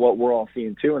line with what we're all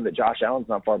seeing too, and that Josh Allen's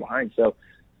not far behind. So,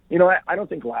 I don't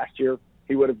think last year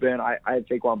he would have been. I had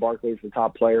Saquon Barkley as the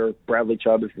top player, Bradley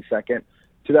Chubb as the second.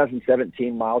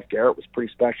 2017, Myles Garrett was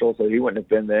pretty special, so he wouldn't have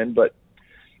been then. But,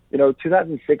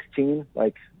 2016,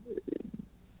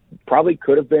 probably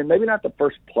could have been, maybe not the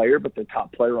first player, but the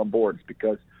top player on boards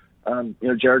because,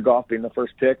 Jared Goff being the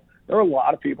first pick, there were a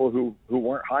lot of people who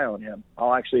weren't high on him.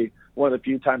 One of the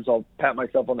few times I'll pat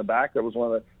myself on the back, that was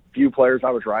one of the few players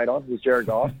I was right on was Jared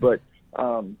Goff. But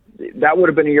that would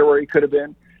have been a year where he could have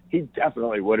been. He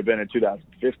definitely would have been in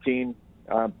 2015.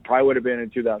 Probably would have been in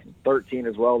 2013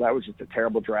 as well. That was just a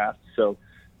terrible draft. So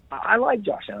I like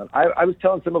Josh Allen. I was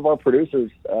telling some of our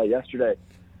producers yesterday,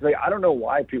 I don't know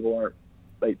why people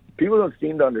don't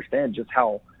seem to understand just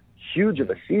how huge of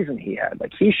a season he had.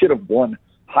 He should have won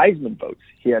Heisman votes.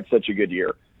 He had such a good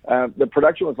year. The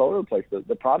production was all over the place.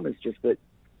 The problem is just that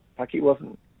Kentucky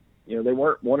wasn't, they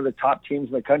weren't one of the top teams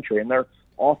in the country, and their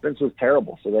offense was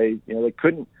terrible. So they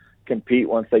couldn't compete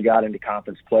once they got into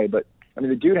conference play. But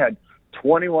the dude had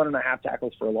 21.5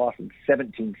 tackles for a loss and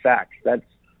 17 sacks.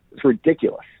 It's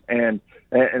ridiculous. And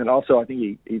also I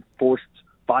think he forced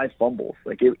 5 fumbles.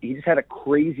 He just had a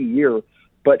crazy year,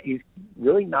 but he's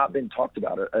really not been talked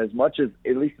about at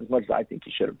least as much as I think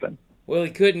he should have been. Well,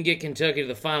 he couldn't get Kentucky to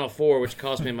the Final Four, which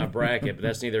cost me my bracket, but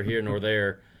that's neither here nor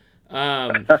there.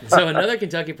 So another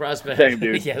Kentucky prospect. Same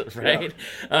dude. Yeah, right.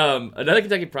 Yeah. Another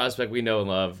Kentucky prospect we know and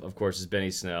love, of course, is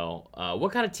Benny Snell.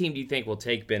 What kind of team do you think will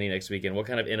take Benny next weekend? What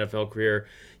kind of NFL career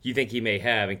do you think he may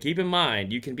have? And keep in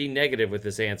mind, you can be negative with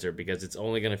this answer because it's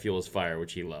only going to fuel his fire,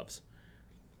 which he loves.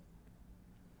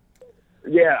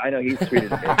 Yeah, I know he's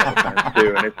tweeted at me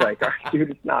too, and it's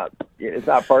dude, it's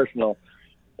not personal.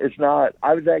 It's not.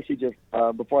 I was actually just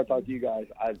before I talked to you guys,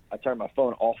 I turned my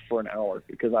phone off for an hour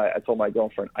because I told my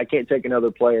girlfriend I can't take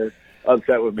another player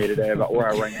upset with me today about where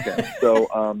I ranked him.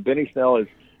 So Benny Snell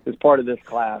is part of this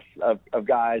class of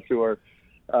guys who are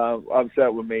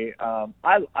upset with me.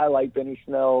 I like Benny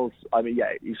Snell's.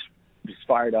 He's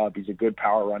fired up. He's a good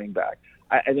power running back.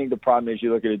 I think the problem is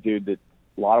you look at a dude that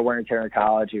a lot of wear and tear in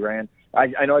college. He ran.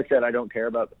 I know I said I don't care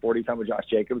about the 40 time with Josh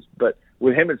Jacobs, but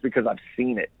with him it's because I've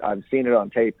seen it. I've seen it on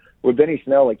tape. With Benny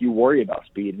Snell, you worry about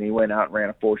speed, and he went out and ran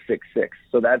a 4.66.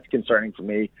 So that's concerning for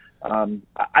me.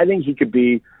 I think he could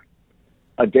be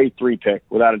a day 3 pick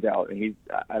without a doubt. And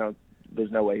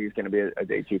there's no way he's going to be a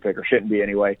day 2 pick, or shouldn't be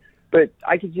anyway. But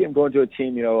I could see him going to a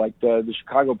team, like the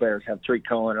Chicago Bears have Tariq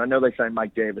Cohen. I know they signed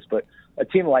Mike Davis, but a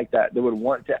team like that would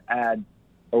want to add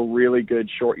a really good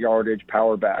short yardage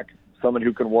power back, someone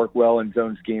who can work well in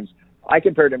zone schemes. I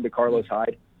compared him to Carlos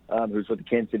Hyde, who's with the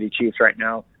Kansas City Chiefs right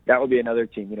now. That would be another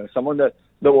team, someone that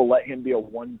will let him be a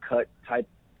one-cut type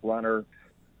runner,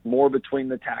 more between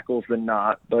the tackles than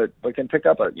not, but can pick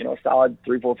up a solid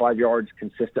 3, 4, 5 yards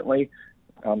consistently.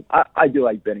 I do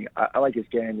like Benny. I like his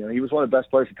game. He was one of the best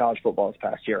players in college football this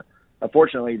past year.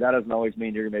 Unfortunately, that doesn't always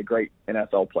mean you're going to be a great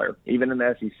NFL player, even in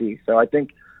the SEC. So I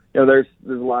think there's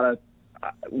a lot of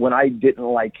when I didn't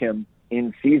like him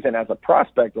in season as a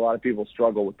prospect, a lot of people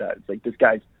struggle with that. It's this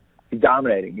guy's he's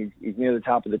dominating. He's near the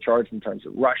top of the charts in terms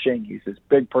of rushing. He's this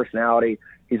big personality.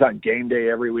 He's on game day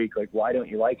every week. Why don't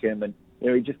you like him? And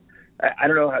he just I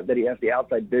don't know that he has the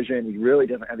outside vision. He really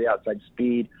doesn't have the outside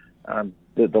speed.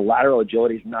 The lateral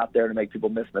agility is not there to make people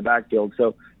miss in the backfield.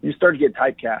 So you start to get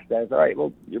typecast as, all right,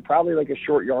 well, you're probably a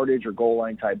short yardage or goal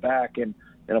line type back. And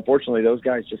unfortunately, those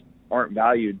guys just aren't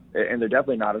valued. And they're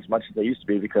definitely not as much as they used to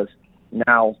be because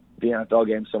now the NFL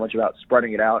game is so much about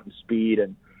spreading it out and speed.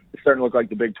 And it's starting to look like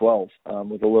the Big 12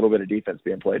 with a little bit of defense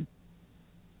being played.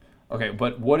 Okay,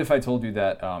 but what if I told you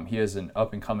that he has an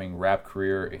up-and-coming rap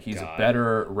career? He's a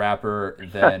better rapper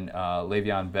than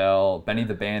Le'Veon Bell. Benny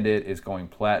the Bandit is going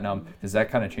platinum. Does that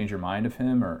kind of change your mind of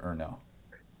him or no?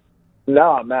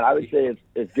 No, man, I would say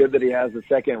it's good that he has a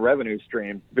second revenue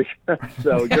stream.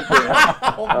 So good for him.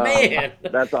 Oh, man.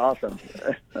 That's awesome.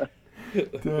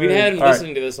 We had him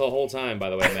listening to this the whole time, by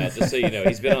the way, Matt, just so you know.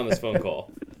 He's been on this phone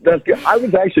call. That's good. I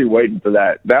was actually waiting for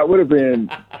that. That would have been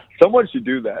 – someone should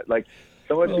do that.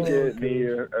 Someone should get me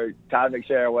or Todd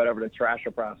McShay or whatever to trash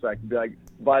a prospect and be like,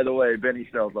 by the way, Benny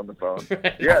Snell's on the phone.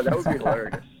 Yeah, that would be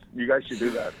hilarious. You guys should do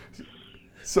that.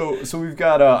 So we've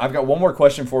got I've got one more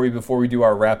question for you before we do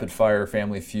our rapid fire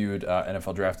Family Feud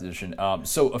NFL Draft Edition.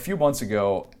 So a few months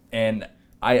ago, and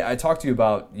I talked to you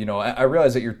about, I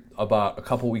realized that you're about a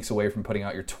couple weeks away from putting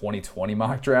out your 2020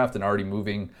 mock draft and already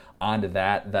moving on to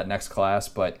that next class.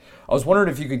 But I was wondering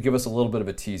if you could give us a little bit of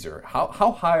a teaser.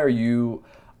 How high are you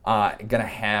going to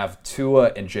have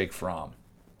Tua and Jake Fromm?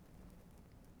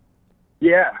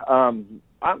 Yeah, I'm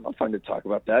fun to talk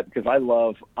about that because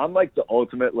I'm like the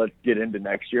ultimate let's get into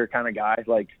next year kind of guy.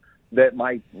 That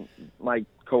my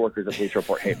coworkers at Bleacher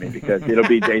Report hate me because it'll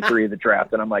be day 3 of the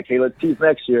draft and I'm like, hey, let's tease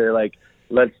next year.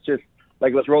 Let's just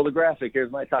like, let's roll the graphic.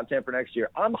 Here's my top 10 for next year.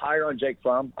 I'm higher on Jake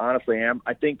Fromm. I honestly am.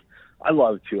 I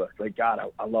love Tua. Like, God,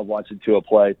 I love watching Tua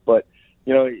play. But,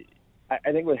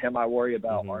 I think with him, I worry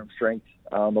about arm strength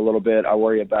a little bit. I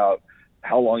worry about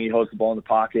how long he holds the ball in the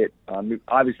pocket.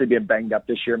 Obviously, being banged up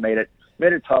this year made it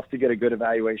tough to get a good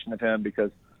evaluation of him,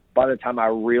 because by the time I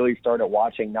really started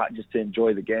watching, not just to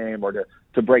enjoy the game or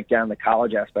to break down the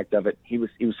college aspect of it, he was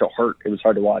so hurt. It was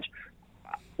hard to watch.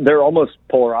 They're almost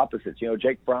polar opposites.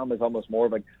 Jake Fromm is almost more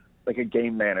of like a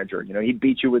game manager. He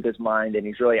beats you with his mind, and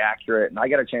he's really accurate. And I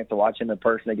got a chance to watch him in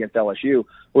person against LSU,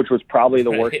 which was probably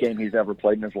the worst game he's ever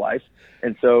played in his life.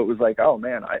 And so it was like, oh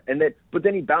man. But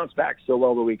then he bounced back so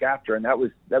well the week after, and that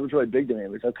was really big to me.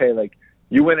 It was okay. Like,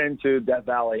 you went into Death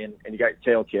Valley and you got your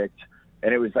tail kicked,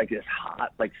 and it was like this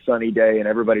hot, like sunny day, and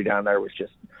everybody down there was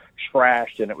just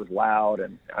trashed, and it was loud,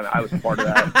 and I was part of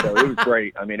that. So it was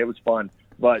great. I mean, it was fun,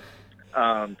 but.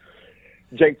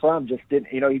 Jake Fromm just didn't,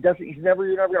 you're never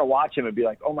going to watch him and be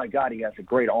like, oh my God, he has a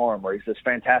great arm, or he's this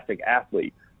fantastic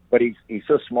athlete, but he's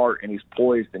so smart and he's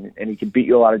poised and he can beat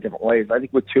you a lot of different ways. I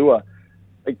think with Tua,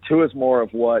 Tua's more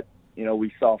of what,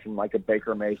 we saw from like a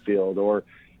Baker Mayfield, or,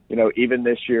 even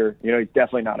this year, he's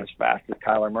definitely not as fast as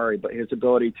Kyler Murray, but his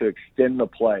ability to extend the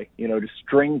play, to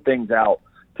string things out,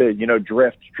 to,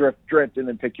 drift, and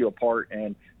then pick you apart.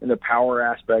 And the power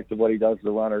aspect of what he does to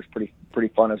the runner is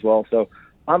pretty fun as well. So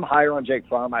I'm higher on Jake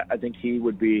Fromm. I think he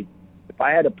would be, if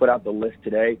I had to put out the list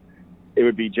today, it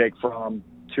would be Jake Fromm,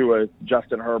 Tua,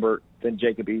 Justin Herbert, then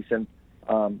Jacob Eason,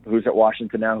 who's at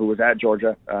Washington now, who was at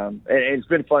Georgia. And it's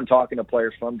been fun talking to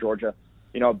players from Georgia,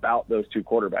 about those two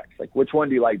quarterbacks. Like, which one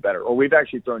do you like better? Or we've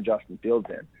actually thrown Justin Fields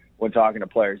in when talking to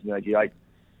players. Do you like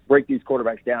break these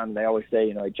quarterbacks down? And they always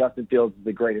say, Justin Fields is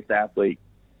the greatest athlete.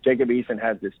 Jacob Eason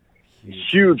has this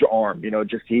huge arm,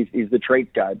 just he's the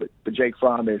traits guy, but Jake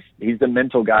Fromm he's the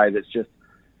mental guy that's just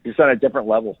on a different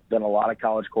level than a lot of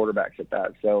college quarterbacks at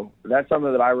that. So that's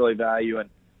something that I really value.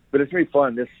 But it's gonna be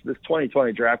fun. This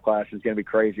 2020 draft class is gonna be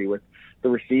crazy, with the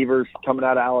receivers coming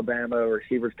out of Alabama,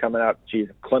 receivers coming out,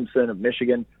 Clemson, of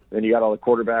Michigan. Then you got all the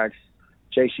quarterbacks,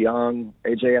 Chase Young,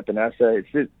 AJ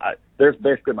Epinesa. There's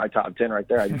basically my top 10 right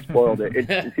there. I just spoiled it. It's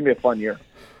gonna be a fun year.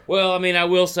 Well, I mean, I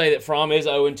will say that Fromm is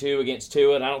 0-2 against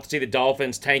Tua, and I don't see the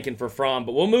Dolphins tanking for Fromm.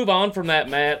 But we'll move on from that,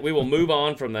 Matt. We will move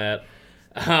on from that.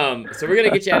 So we're going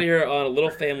to get you out of here on a little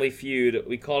family feud.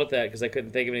 We called it that because I couldn't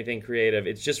think of anything creative.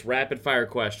 It's just rapid-fire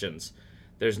questions.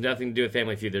 There's nothing to do with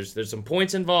family feud. There's some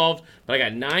points involved, but I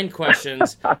got 9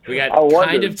 questions. We got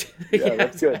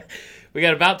that's good. We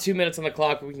got about 2 minutes on the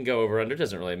clock. We can go over under. It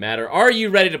doesn't really matter. Are you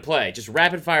ready to play? Just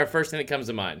rapid-fire, first thing that comes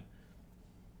to mind.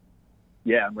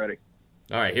 Yeah, I'm ready.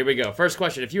 All right, here we go. First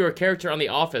question. If you were a character on The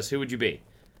Office, who would you be?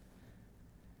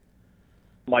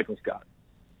 Michael Scott.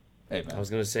 Hey, man. I was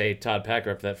going to say Todd Packer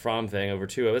after that Fromm thing over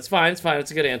Tua. It's fine.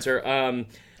 It's a good answer.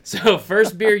 So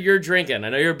first beer you're drinking. I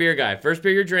know you're a beer guy. First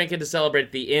beer you're drinking to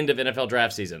celebrate the end of NFL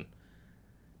draft season.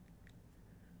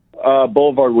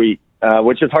 Boulevard Wheat,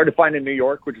 which is hard to find in New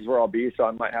York, which is where I'll be, so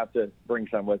I might have to bring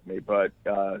some with me. But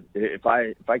if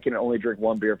I can only drink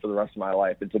one beer for the rest of my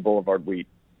life, it's a Boulevard Wheat.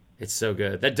 It's so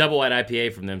good. That double white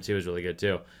IPA from them, too, is really good,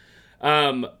 too.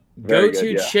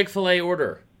 Go-to Chick-fil-A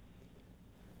order.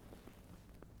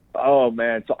 Oh,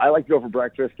 man. So I like to go for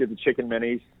breakfast, get the chicken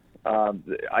minis.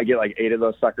 I get like 8 of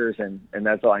those suckers, and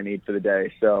that's all I need for the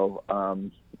day. So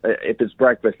if it's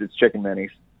breakfast, it's chicken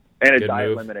minis. And a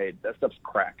diet lemonade. That stuff's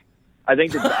crack. I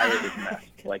think the diet is meth.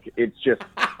 Like, it's just,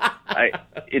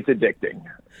 it's addicting.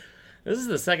 This is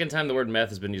the second time the word meth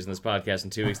has been used in this podcast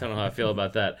in 2 weeks. I don't know how I feel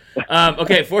about that.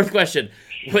 Okay, fourth question.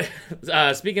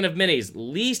 Speaking of minis,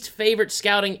 least favorite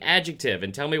scouting adjective,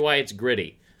 and tell me why it's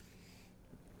gritty.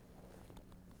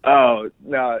 Oh,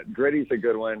 no, gritty's a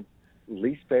good one.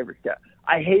 Least favorite scout.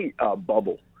 I hate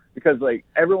bubble, because, like,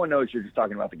 everyone knows you're just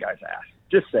talking about the guy's ass.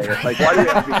 Just say it. Like, why do you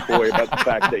have to be coy about the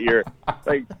fact that you're,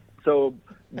 like, so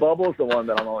bubble's the one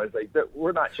that I'm always like,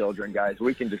 we're not children, guys.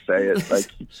 We can just say it.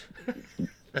 Like,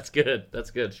 That's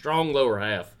good. Strong lower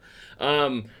half.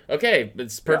 Okay,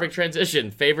 it's perfect transition.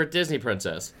 Favorite Disney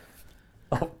princess?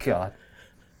 Oh, God.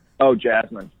 Oh,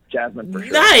 Jasmine. Jasmine for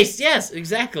sure. Nice! Yes,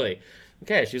 exactly.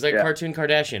 Okay, she was like Cartoon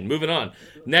Kardashian. Moving on.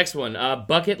 Next one,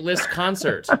 bucket list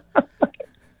concert.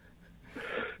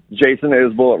 Jason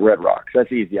Isbell at Red Rocks.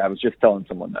 That's easy. I was just telling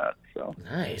someone that. So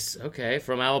Nice. Okay,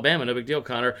 from Alabama. No big deal,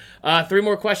 Connor. 3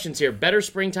 more questions here. Better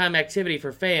springtime activity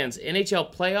for fans,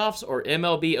 NHL playoffs or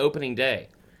MLB opening day?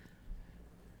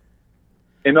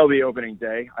 MLB opening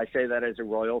day. I say that as a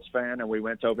Royals fan, and we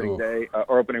went to opening day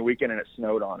or opening weekend, and it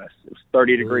snowed on us. It was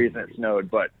 30 degrees and it snowed.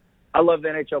 But I love the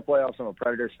NHL playoffs. I'm a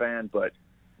Predators fan, but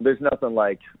there's nothing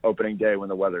like opening day when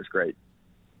the weather's great.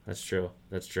 That's true.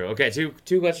 Okay,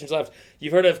 two questions left.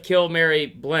 You've heard of Kill, Marry,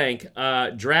 Blank.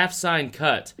 Draft, sign,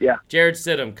 cut. Yeah. Jared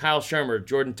Stidham, Kyle Shermer,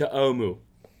 Jordan Ta'omu.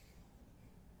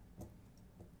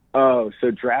 Oh,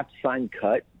 so draft, sign,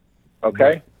 cut.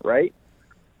 Okay, right?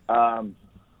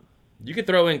 You could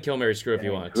throw in Kill, Marry, Screw if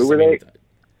you want. Who were they?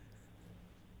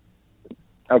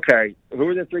 Okay, who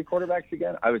were the 3 quarterbacks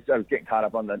again? I was getting caught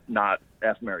up on the not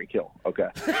F, Marry, Kill. Okay.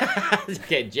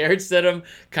 Okay, Jared Stidham,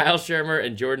 Kyle Shermer,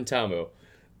 and Jordan Ta'omu.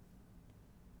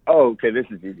 Oh, okay, this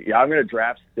is easy. Yeah, I'm going to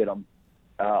draft Stidham.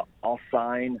 I'll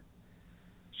sign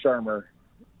Shermer,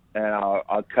 and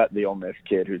I'll cut the Ole Miss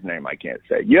kid whose name I can't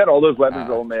say. You had all those weapons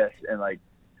at Ole Miss, and, like,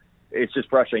 it's just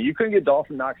frustrating. You couldn't get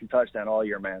Dawson Knox a touchdown all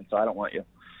year, man, so I don't want you.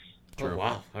 Oh,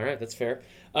 wow. All right, that's fair.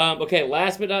 Okay,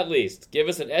 last but not least, give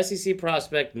us an SEC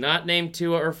prospect not named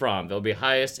Tua or Fromm. They'll be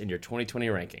highest in your 2020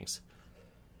 rankings.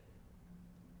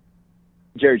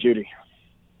 Jerry Jeudy.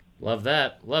 Love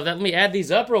that. Let me add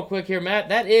these up real quick here, Matt.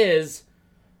 That is,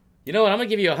 you know what? I'm going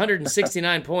to give you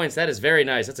 169 points. That is very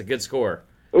nice. That's a good score.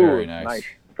 Very nice.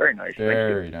 Very nice.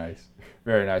 Very nice.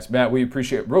 Very nice. Matt, we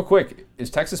appreciate it. Real quick, is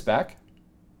Texas back?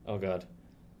 Oh, God.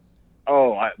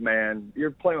 Oh, man, you're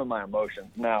playing with my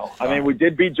emotions now. I mean, we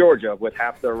did beat Georgia with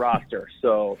half their roster,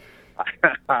 so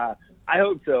I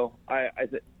hope so. I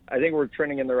think we're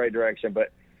trending in the right direction.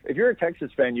 But if you're a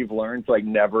Texas fan, you've learned to, like,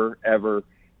 never, ever,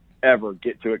 ever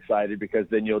get too excited because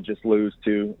then you'll just lose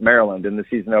to Maryland in the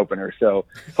season opener. So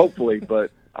hopefully,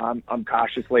 but I'm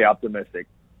cautiously optimistic.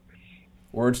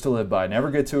 Words to live by. Never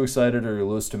get too excited or you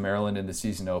lose to Maryland in the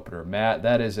season opener. Matt,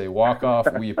 that is a walk-off.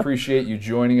 We appreciate you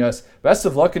joining us. Best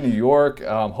of luck in New York.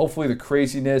 Hopefully the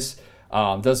craziness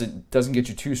doesn't get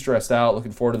you too stressed out.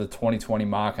 Looking forward to the 2020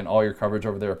 mock and all your coverage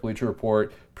over there at Bleacher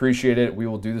Report. Appreciate it. We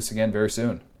will do this again very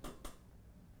soon.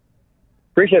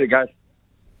 Appreciate it, guys.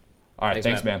 All right,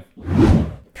 thanks, man.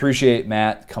 Appreciate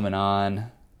Matt coming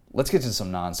on. Let's get to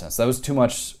some nonsense. That was too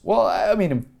much. Well, I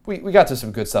mean, we got to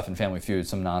some good stuff in Family Feud,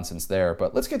 some nonsense there,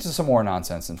 but let's get to some more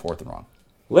nonsense in Fourth and Wrong.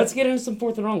 Let's get into some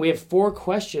Fourth and Wrong. We have 4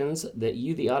 questions that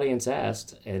you, the audience,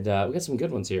 asked, and we got some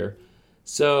good ones here.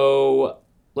 So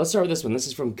let's start with this one. This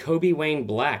is from Kobe Wayne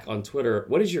Black on Twitter.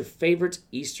 What is your favorite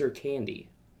Easter candy?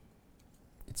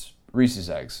 It's Reese's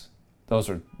Eggs. Those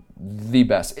are the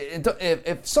best.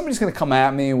 If somebody's going to come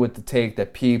at me with the take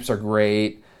that Peeps are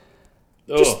great,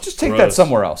 just take that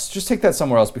somewhere else. Just take that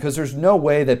somewhere else because there's no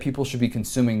way that people should be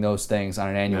consuming those things on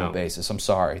an annual basis. I'm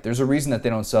sorry. There's a reason that they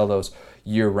don't sell those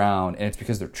year-round, and it's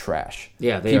because they're trash.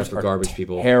 Yeah, they Peeps are for garbage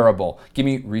people. Terrible. Give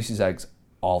me Reese's Eggs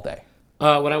all day.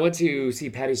 When I went to see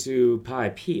Patty Sue Pie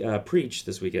preach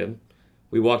this weekend,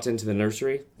 we walked into the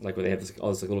nursery, like where they have all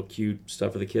this like, little cute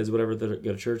stuff for the kids, whatever, that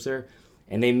go to church there,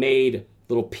 and they made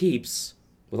little Peeps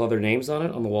with all their names on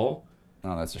it on the wall.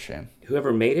 Oh, that's a shame.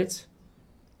 Whoever made it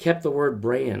kept the word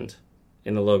brand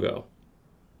in the logo.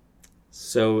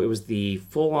 So it was the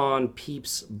full-on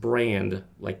Peeps brand,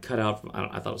 like cut out from,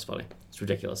 I thought it was funny. It's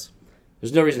ridiculous.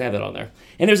 There's no reason to have that on there.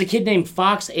 And there's a kid named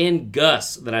Fox and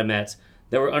Gus that I met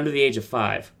that were under the age of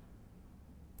 5.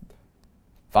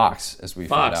 Fox, as we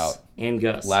found out and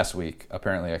Gus last week.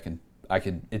 Apparently, I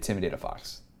could intimidate a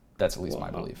fox. That's at least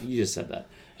my belief. You just said that.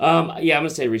 Yeah, I'm gonna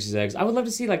say Reese's Eggs. I would love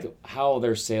to see like how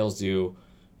their sales do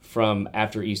from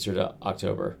after Easter to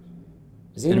October.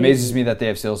 It amazes me that they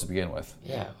have sales to begin with.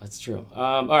 Yeah, that's true.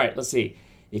 All right, let's see.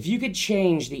 If you could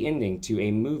change the ending to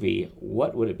a movie,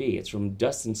 what would it be? It's from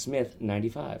Dustin Smith,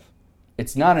 95.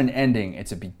 It's not an ending,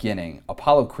 it's a beginning.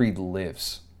 Apollo Creed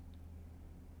lives.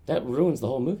 That ruins the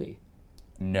whole movie.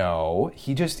 No,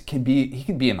 he can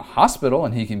be in the hospital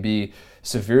and he can be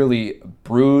severely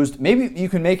bruised. Maybe you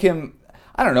can make him,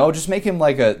 I don't know, just make him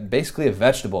like basically a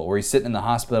vegetable where he's sitting in the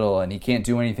hospital and he can't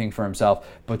do anything for himself.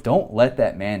 But don't let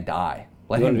that man die.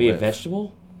 Let him want to be a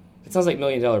vegetable? It sounds like $1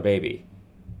 Million Baby.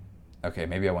 Okay,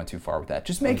 maybe I went too far with that.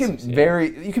 Just make him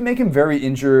you can make him very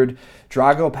injured.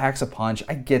 Drago packs a punch.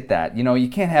 I get that. You know, you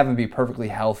can't have him be perfectly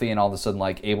healthy and all of a sudden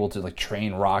like able to like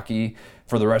train Rocky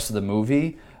for the rest of the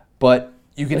movie. But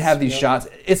you can have these shots.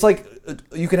 It's like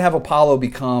you could have Apollo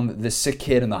become the sick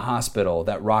kid in the hospital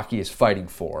that Rocky is fighting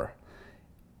for.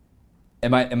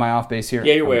 Am I off base here?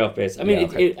 Yeah, you're way off base. I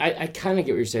mean, I kind of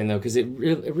get what you're saying though, because it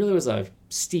really was a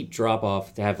steep drop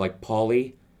off to have like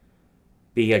Paulie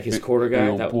be like his quarter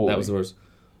guy. That was the worst.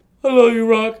 I love you,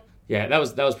 Rock. Yeah, that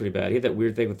was pretty bad. He had that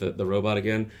weird thing with the robot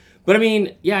again. But I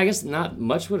mean, yeah, I guess not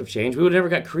much would have changed. We would have never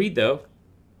got Creed though.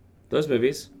 Those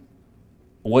movies.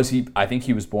 Was he? I think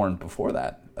he was born before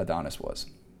that. Adonis was.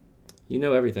 You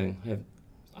know everything.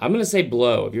 I'm gonna say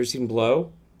Blow. Have you ever seen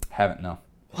Blow? Haven't, no.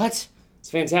 What? It's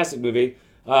a fantastic movie.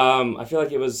 I feel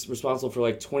like it was responsible for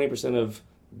like 20% of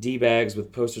D-bags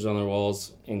with posters on their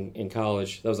walls in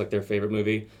college. That was like their favorite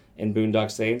movie, and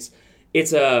Boondock Saints.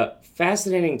 It's a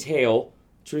fascinating tale,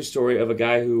 true story of a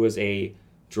guy who was a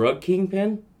drug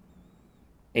kingpin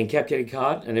and kept getting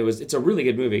caught, and it's a really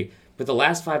good movie. But the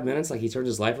last 5 minutes, like, he turns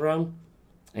his life around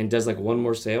and does like one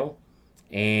more sale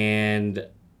and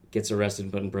gets arrested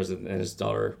and put in prison, and his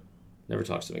daughter never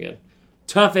talks to him again.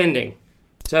 Tough ending.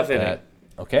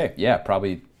 Okay, yeah,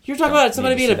 probably. You're talking about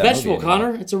somebody being a vegetable,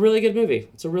 Connor. It's a really good movie.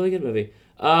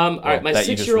 All right, my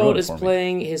 6-year-old is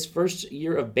playing his first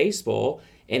year of baseball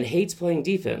and hates playing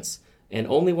defense and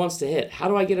only wants to hit. How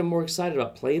do I get him more excited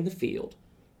about playing the field?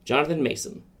 Jonathan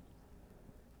Mason.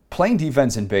 Playing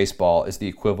defense in baseball is the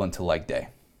equivalent to leg day.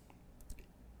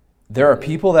 There are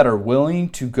people that are willing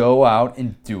to go out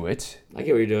and do it. I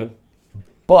get what you're doing.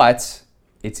 But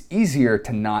it's easier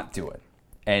to not do it.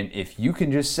 And if you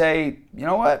can just say, you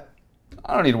know what?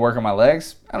 I don't need to work on my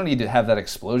legs. I don't need to have that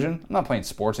explosion. I'm not playing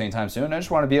sports anytime soon. I just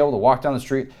want to be able to walk down the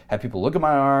street, have people look at my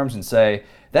arms and say,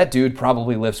 that dude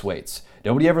probably lifts weights.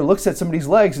 Nobody ever looks at somebody's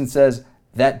legs and says,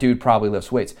 that dude probably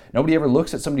lifts weights. Nobody ever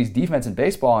looks at somebody's defense in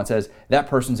baseball and says, that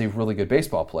person's a really good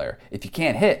baseball player. If you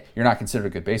can't hit, you're not considered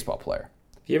a good baseball player.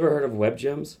 Have you ever heard of web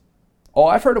gyms? Oh,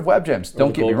 I've heard of web gyms.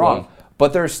 Don't get me wrong.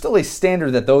 But there's still a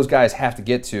standard that those guys have to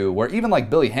get to where even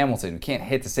like Billy Hamilton, who can't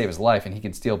hit to save his life and he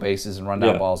can steal bases and run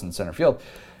down balls in the center field,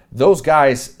 those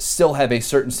guys still have a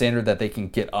certain standard that they can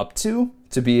get up to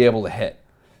be able to hit.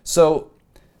 So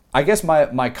I guess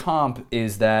my comp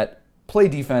is that play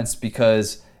defense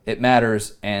because it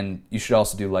matters, and you should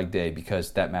also do leg day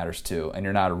because that matters too. And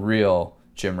you're not a real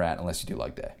gym rat unless you do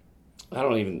leg day.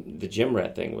 The gym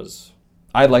rat thing was...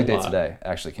 I had leg day today,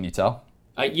 actually. Can you tell?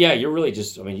 Yeah, you're really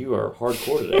you are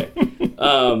hardcore today.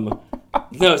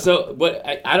 No, so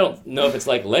I don't know if it's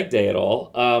like leg day at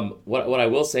all. What I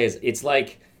will say is it's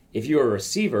like if you were a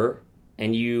receiver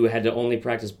and you had to only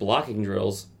practice blocking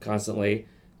drills constantly,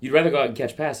 you'd rather go out and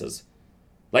catch passes.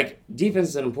 Like, defense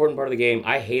is an important part of the game.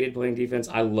 I hated playing defense.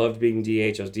 I loved being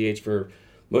DH. I was DH for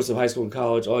most of high school and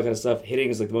college, all that kind of stuff. Hitting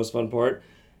is like the most fun part.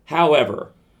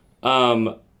 However,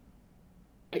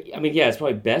 it's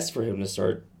probably best for him to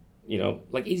start, he's going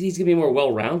to be more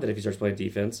well-rounded if he starts playing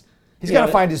defense. He's got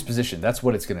to find his position. That's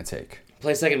what it's going to take.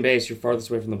 Play second base. You're farthest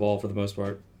away from the ball for the most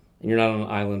part, and you're not on an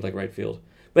island like right field.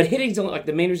 But hitting's like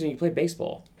the main reason you play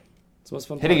baseball. It's the most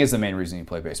fun part. Hitting is the main reason you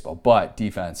play baseball, but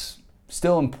defense,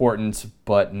 still important,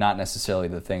 but not necessarily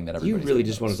the thing that everybody. You really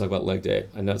just want to talk about leg day.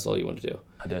 I know that's all you want to do.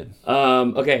 I did.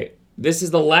 Okay, this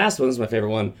is the last one. This is my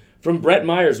favorite one. From Brett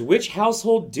Myers. Which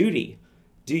household duty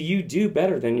do you do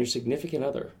better than your significant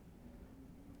other?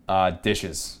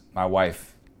 Dishes. My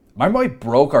wife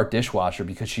broke our dishwasher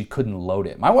because she couldn't load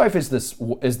it. My wife is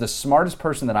the smartest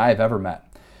person that I have ever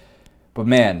met. But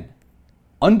man,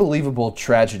 unbelievable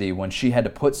tragedy when she had to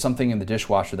put something in the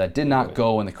dishwasher that did not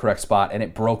go in the correct spot, and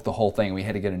it broke the whole thing. We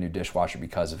had to get a new dishwasher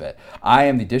because of it. I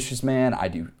am the dishes man. I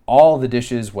do all the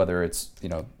dishes, whether it's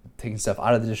taking stuff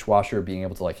out of the dishwasher, being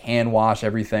able to like hand wash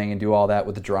everything and do all that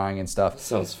with the drying and stuff.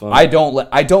 Sounds fun. I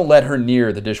don't let her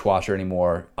near the dishwasher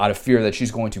anymore out of fear that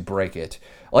she's going to break it.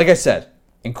 Like I said,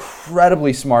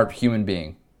 incredibly smart human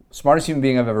being, smartest human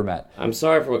being I've ever met. I'm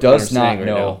sorry for what does not right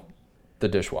know now. The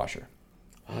dishwasher.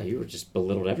 Wow, you were just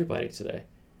belittled everybody today.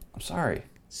 I'm sorry.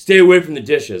 Stay away from the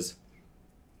dishes.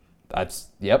 That's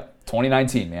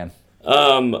 2019, man.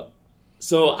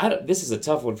 So this is a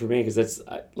tough one for me because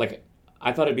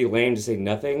I thought it'd be lame to say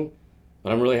nothing,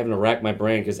 but I'm really having to rack my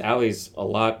brain because Allie's a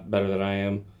lot better than I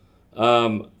am.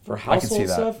 For household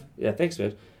stuff, yeah, thanks,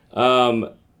 man.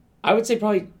 I would say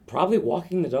probably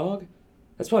walking the dog.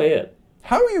 That's probably it.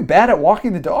 How are you bad at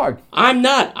walking the dog? I'm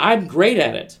not. I'm great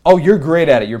at it. Oh, you're great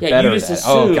at it. You're better at it. You just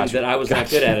assumed that I was not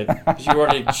good at it because you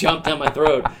already jumped down my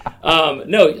throat.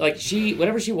 No,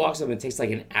 whenever she walks up, it takes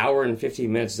like an hour and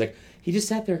 15 minutes. She's like, he just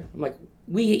sat there. I'm like,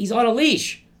 he's on a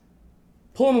leash.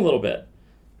 Pull him a little bit.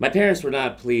 My parents were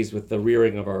not pleased with the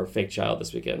rearing of our fake child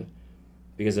this weekend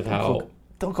because of how...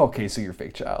 Don't call Casey your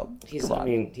fake child. He's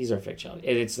our fake child.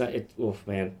 And it's not... Oof,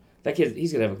 man. That kid,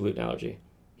 he's going to have a gluten allergy.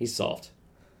 He's soft.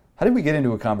 How did we get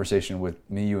into a conversation with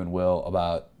me, you, and Will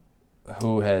about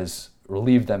who has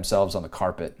relieved themselves on the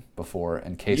carpet before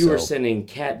and Queso? You were sending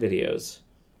cat videos.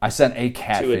 I sent a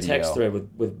cat video. To a text thread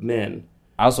with men.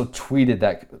 I also tweeted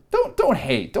that. Don't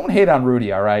hate. Don't hate on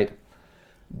Rudy, all right?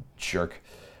 Jerk.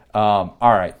 All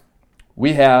right.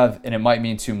 We have, and it might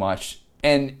mean too much,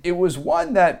 and it was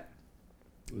one that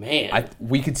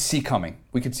we could see coming.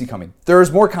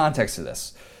 There's more context to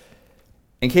this.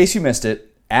 In case you missed it,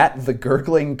 at the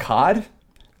Gurgling Cod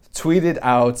tweeted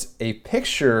out a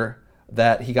picture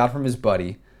that he got from his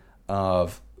buddy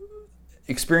of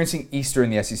experiencing Easter in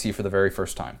the SEC for the very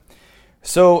first time.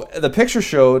 So the picture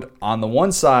showed on the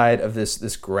one side of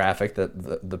this graphic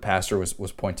that the pastor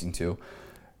was pointing to,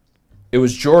 it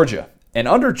was Georgia. And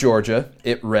under Georgia,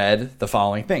 it read the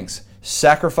following things: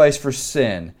 sacrifice for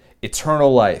sin,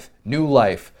 eternal life, new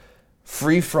life,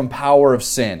 free from power of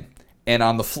sin. And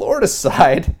on the Florida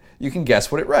side, you can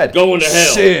guess what it read. Going to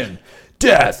hell. Sin,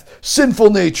 death, sinful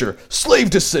nature, slave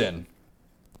to sin.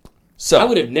 So I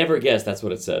would have never guessed that's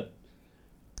what it said.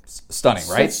 Stunning,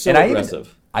 right? That's so and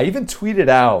aggressive. I even tweeted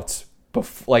out,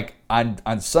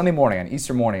 on Sunday morning, on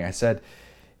Easter morning, I said,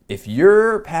 if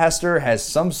your pastor has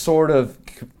some sort of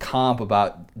comp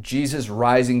about Jesus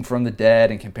rising from the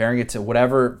dead and comparing it to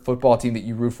whatever football team that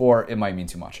you root for, it might mean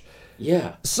too much.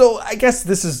 Yeah. So I guess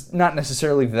this is not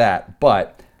necessarily that,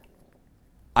 but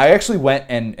I actually went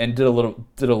and did a little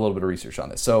bit of research on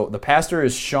this. So the pastor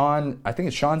is Sean, I think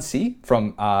it's Sean C.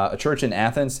 from a church in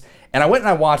Athens, and I went and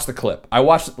I watched the clip. I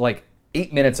watched like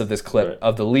 8 minutes of this clip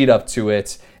of the lead up to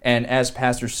it, and as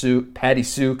Pastor Patty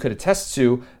Sue could attest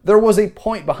to, there was a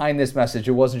point behind this message.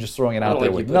 It wasn't just throwing it out there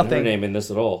with nothing. Her name in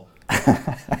this at all.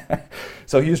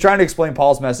 So he was trying to explain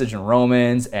Paul's message in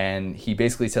Romans, and he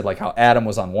basically said like how Adam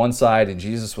was on one side and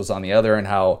Jesus was on the other, and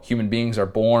how human beings are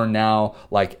born now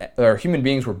human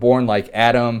beings were born like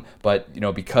Adam, but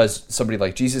because somebody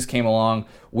like Jesus came along,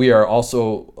 we are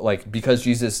also because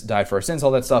Jesus died for our sins,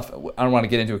 all that stuff. I don't want to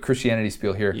get into a Christianity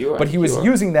spiel here, but he was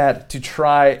using that to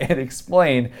try and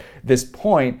explain this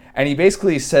point, and he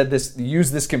basically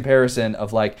used this comparison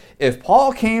of if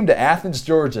Paul came to Athens,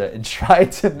 Georgia, and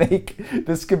tried to make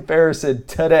this comparison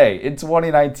today in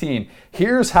 2019,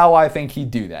 here's how I think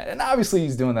he'd do that. And obviously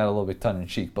he's doing that a little bit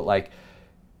tongue-in-cheek, but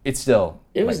it's still...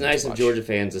 It was nice of Georgia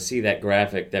fans to see that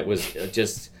graphic that was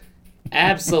just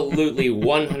absolutely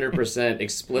 100%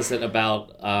 explicit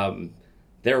about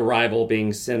their rival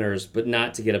being sinners, but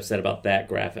not to get upset about that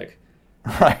graphic.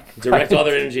 Right. Direct all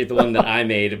their energy at the one that I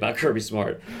made about Kirby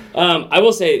Smart. I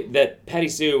will say that Patty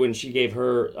Sue, when she gave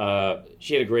her...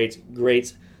 she had a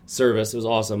great service. It was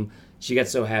awesome. She got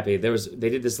so happy. They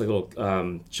did this little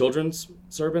children's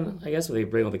sermon, I guess, where they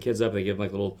bring all the kids up and they give them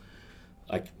little,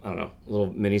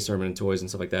 little mini sermon and toys and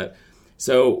stuff like that.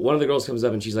 So one of the girls comes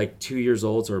up and she's 2 years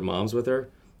old, so her mom's with her.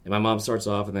 And my mom starts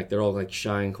off and they're all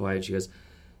shy and quiet. She goes,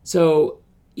 so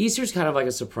Easter's kind of like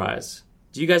a surprise.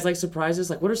 Do you guys like surprises?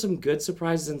 What are some good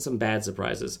surprises and some bad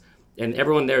surprises? And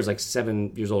everyone there is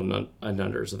 7 years old and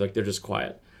under, so they're just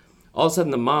quiet. All of a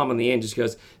sudden the mom on the end just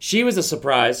goes, she was a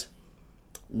surprise.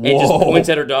 And just points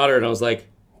at her daughter, and I was like,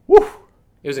 woo!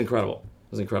 It was incredible.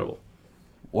 It was incredible.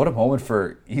 What a moment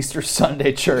for Easter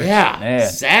Sunday church. Yeah, man.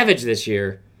 Savage this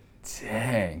year.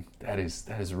 Dang, that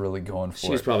is really going for it.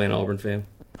 She's probably an Auburn fan.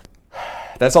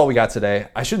 That's all we got today.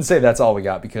 I shouldn't say that's all we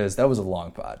got because that was a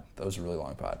long pod. That was a really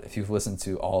long pod. If you've listened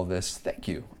to all of this, thank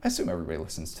you. I assume everybody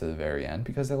listens to the very end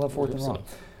because they love Fourth and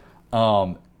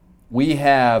Wrong. We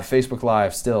have Facebook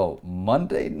Live still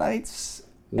Monday nights.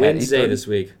 Wednesday this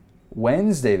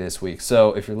week.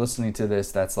 So if you're listening to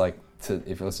this, if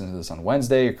you're listening to this on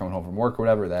Wednesday, you're coming home from work or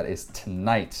whatever, that is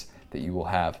tonight that you will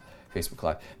have Facebook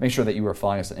Live. Make sure that you are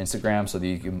following us on Instagram so that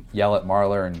you can yell at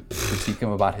Marler and critique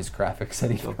him about his graphics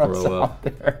that he throws out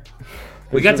there.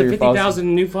 We got to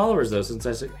 50,000 new followers though since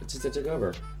I took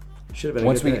over. Should have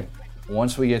been a good day.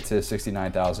 Once we get to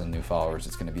 69,000 new followers,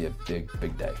 it's going to be a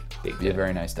big day. A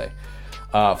very nice day.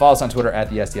 Follow us on Twitter at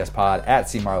the SDS Pod, at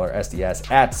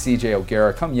CMarlerSDS, at CJ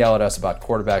O'Gara. Come yell at us about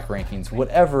quarterback rankings,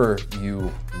 whatever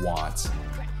you want.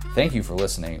 Thank you for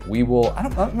listening.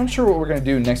 I'm not sure what we're going to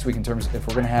do next week in terms of if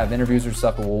we're going to have interviews or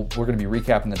stuff, but we're going to be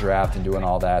recapping the draft and doing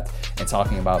all that and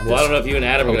talking about Well, I don't know if you and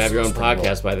Adam are going to have your own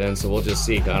podcast by then, so we'll just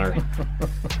see, Connor.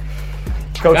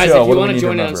 Coach Guys, Joe, if you want to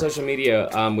join in on social media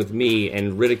with me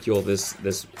and ridicule this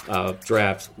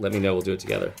draft, let me know. We'll do it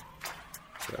together.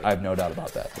 I have no doubt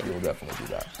about that. We will definitely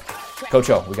do that. Coach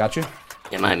O, we got you?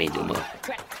 Yeah, I mean, do more.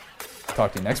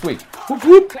 Talk to you next week. Whoop,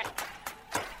 whoop.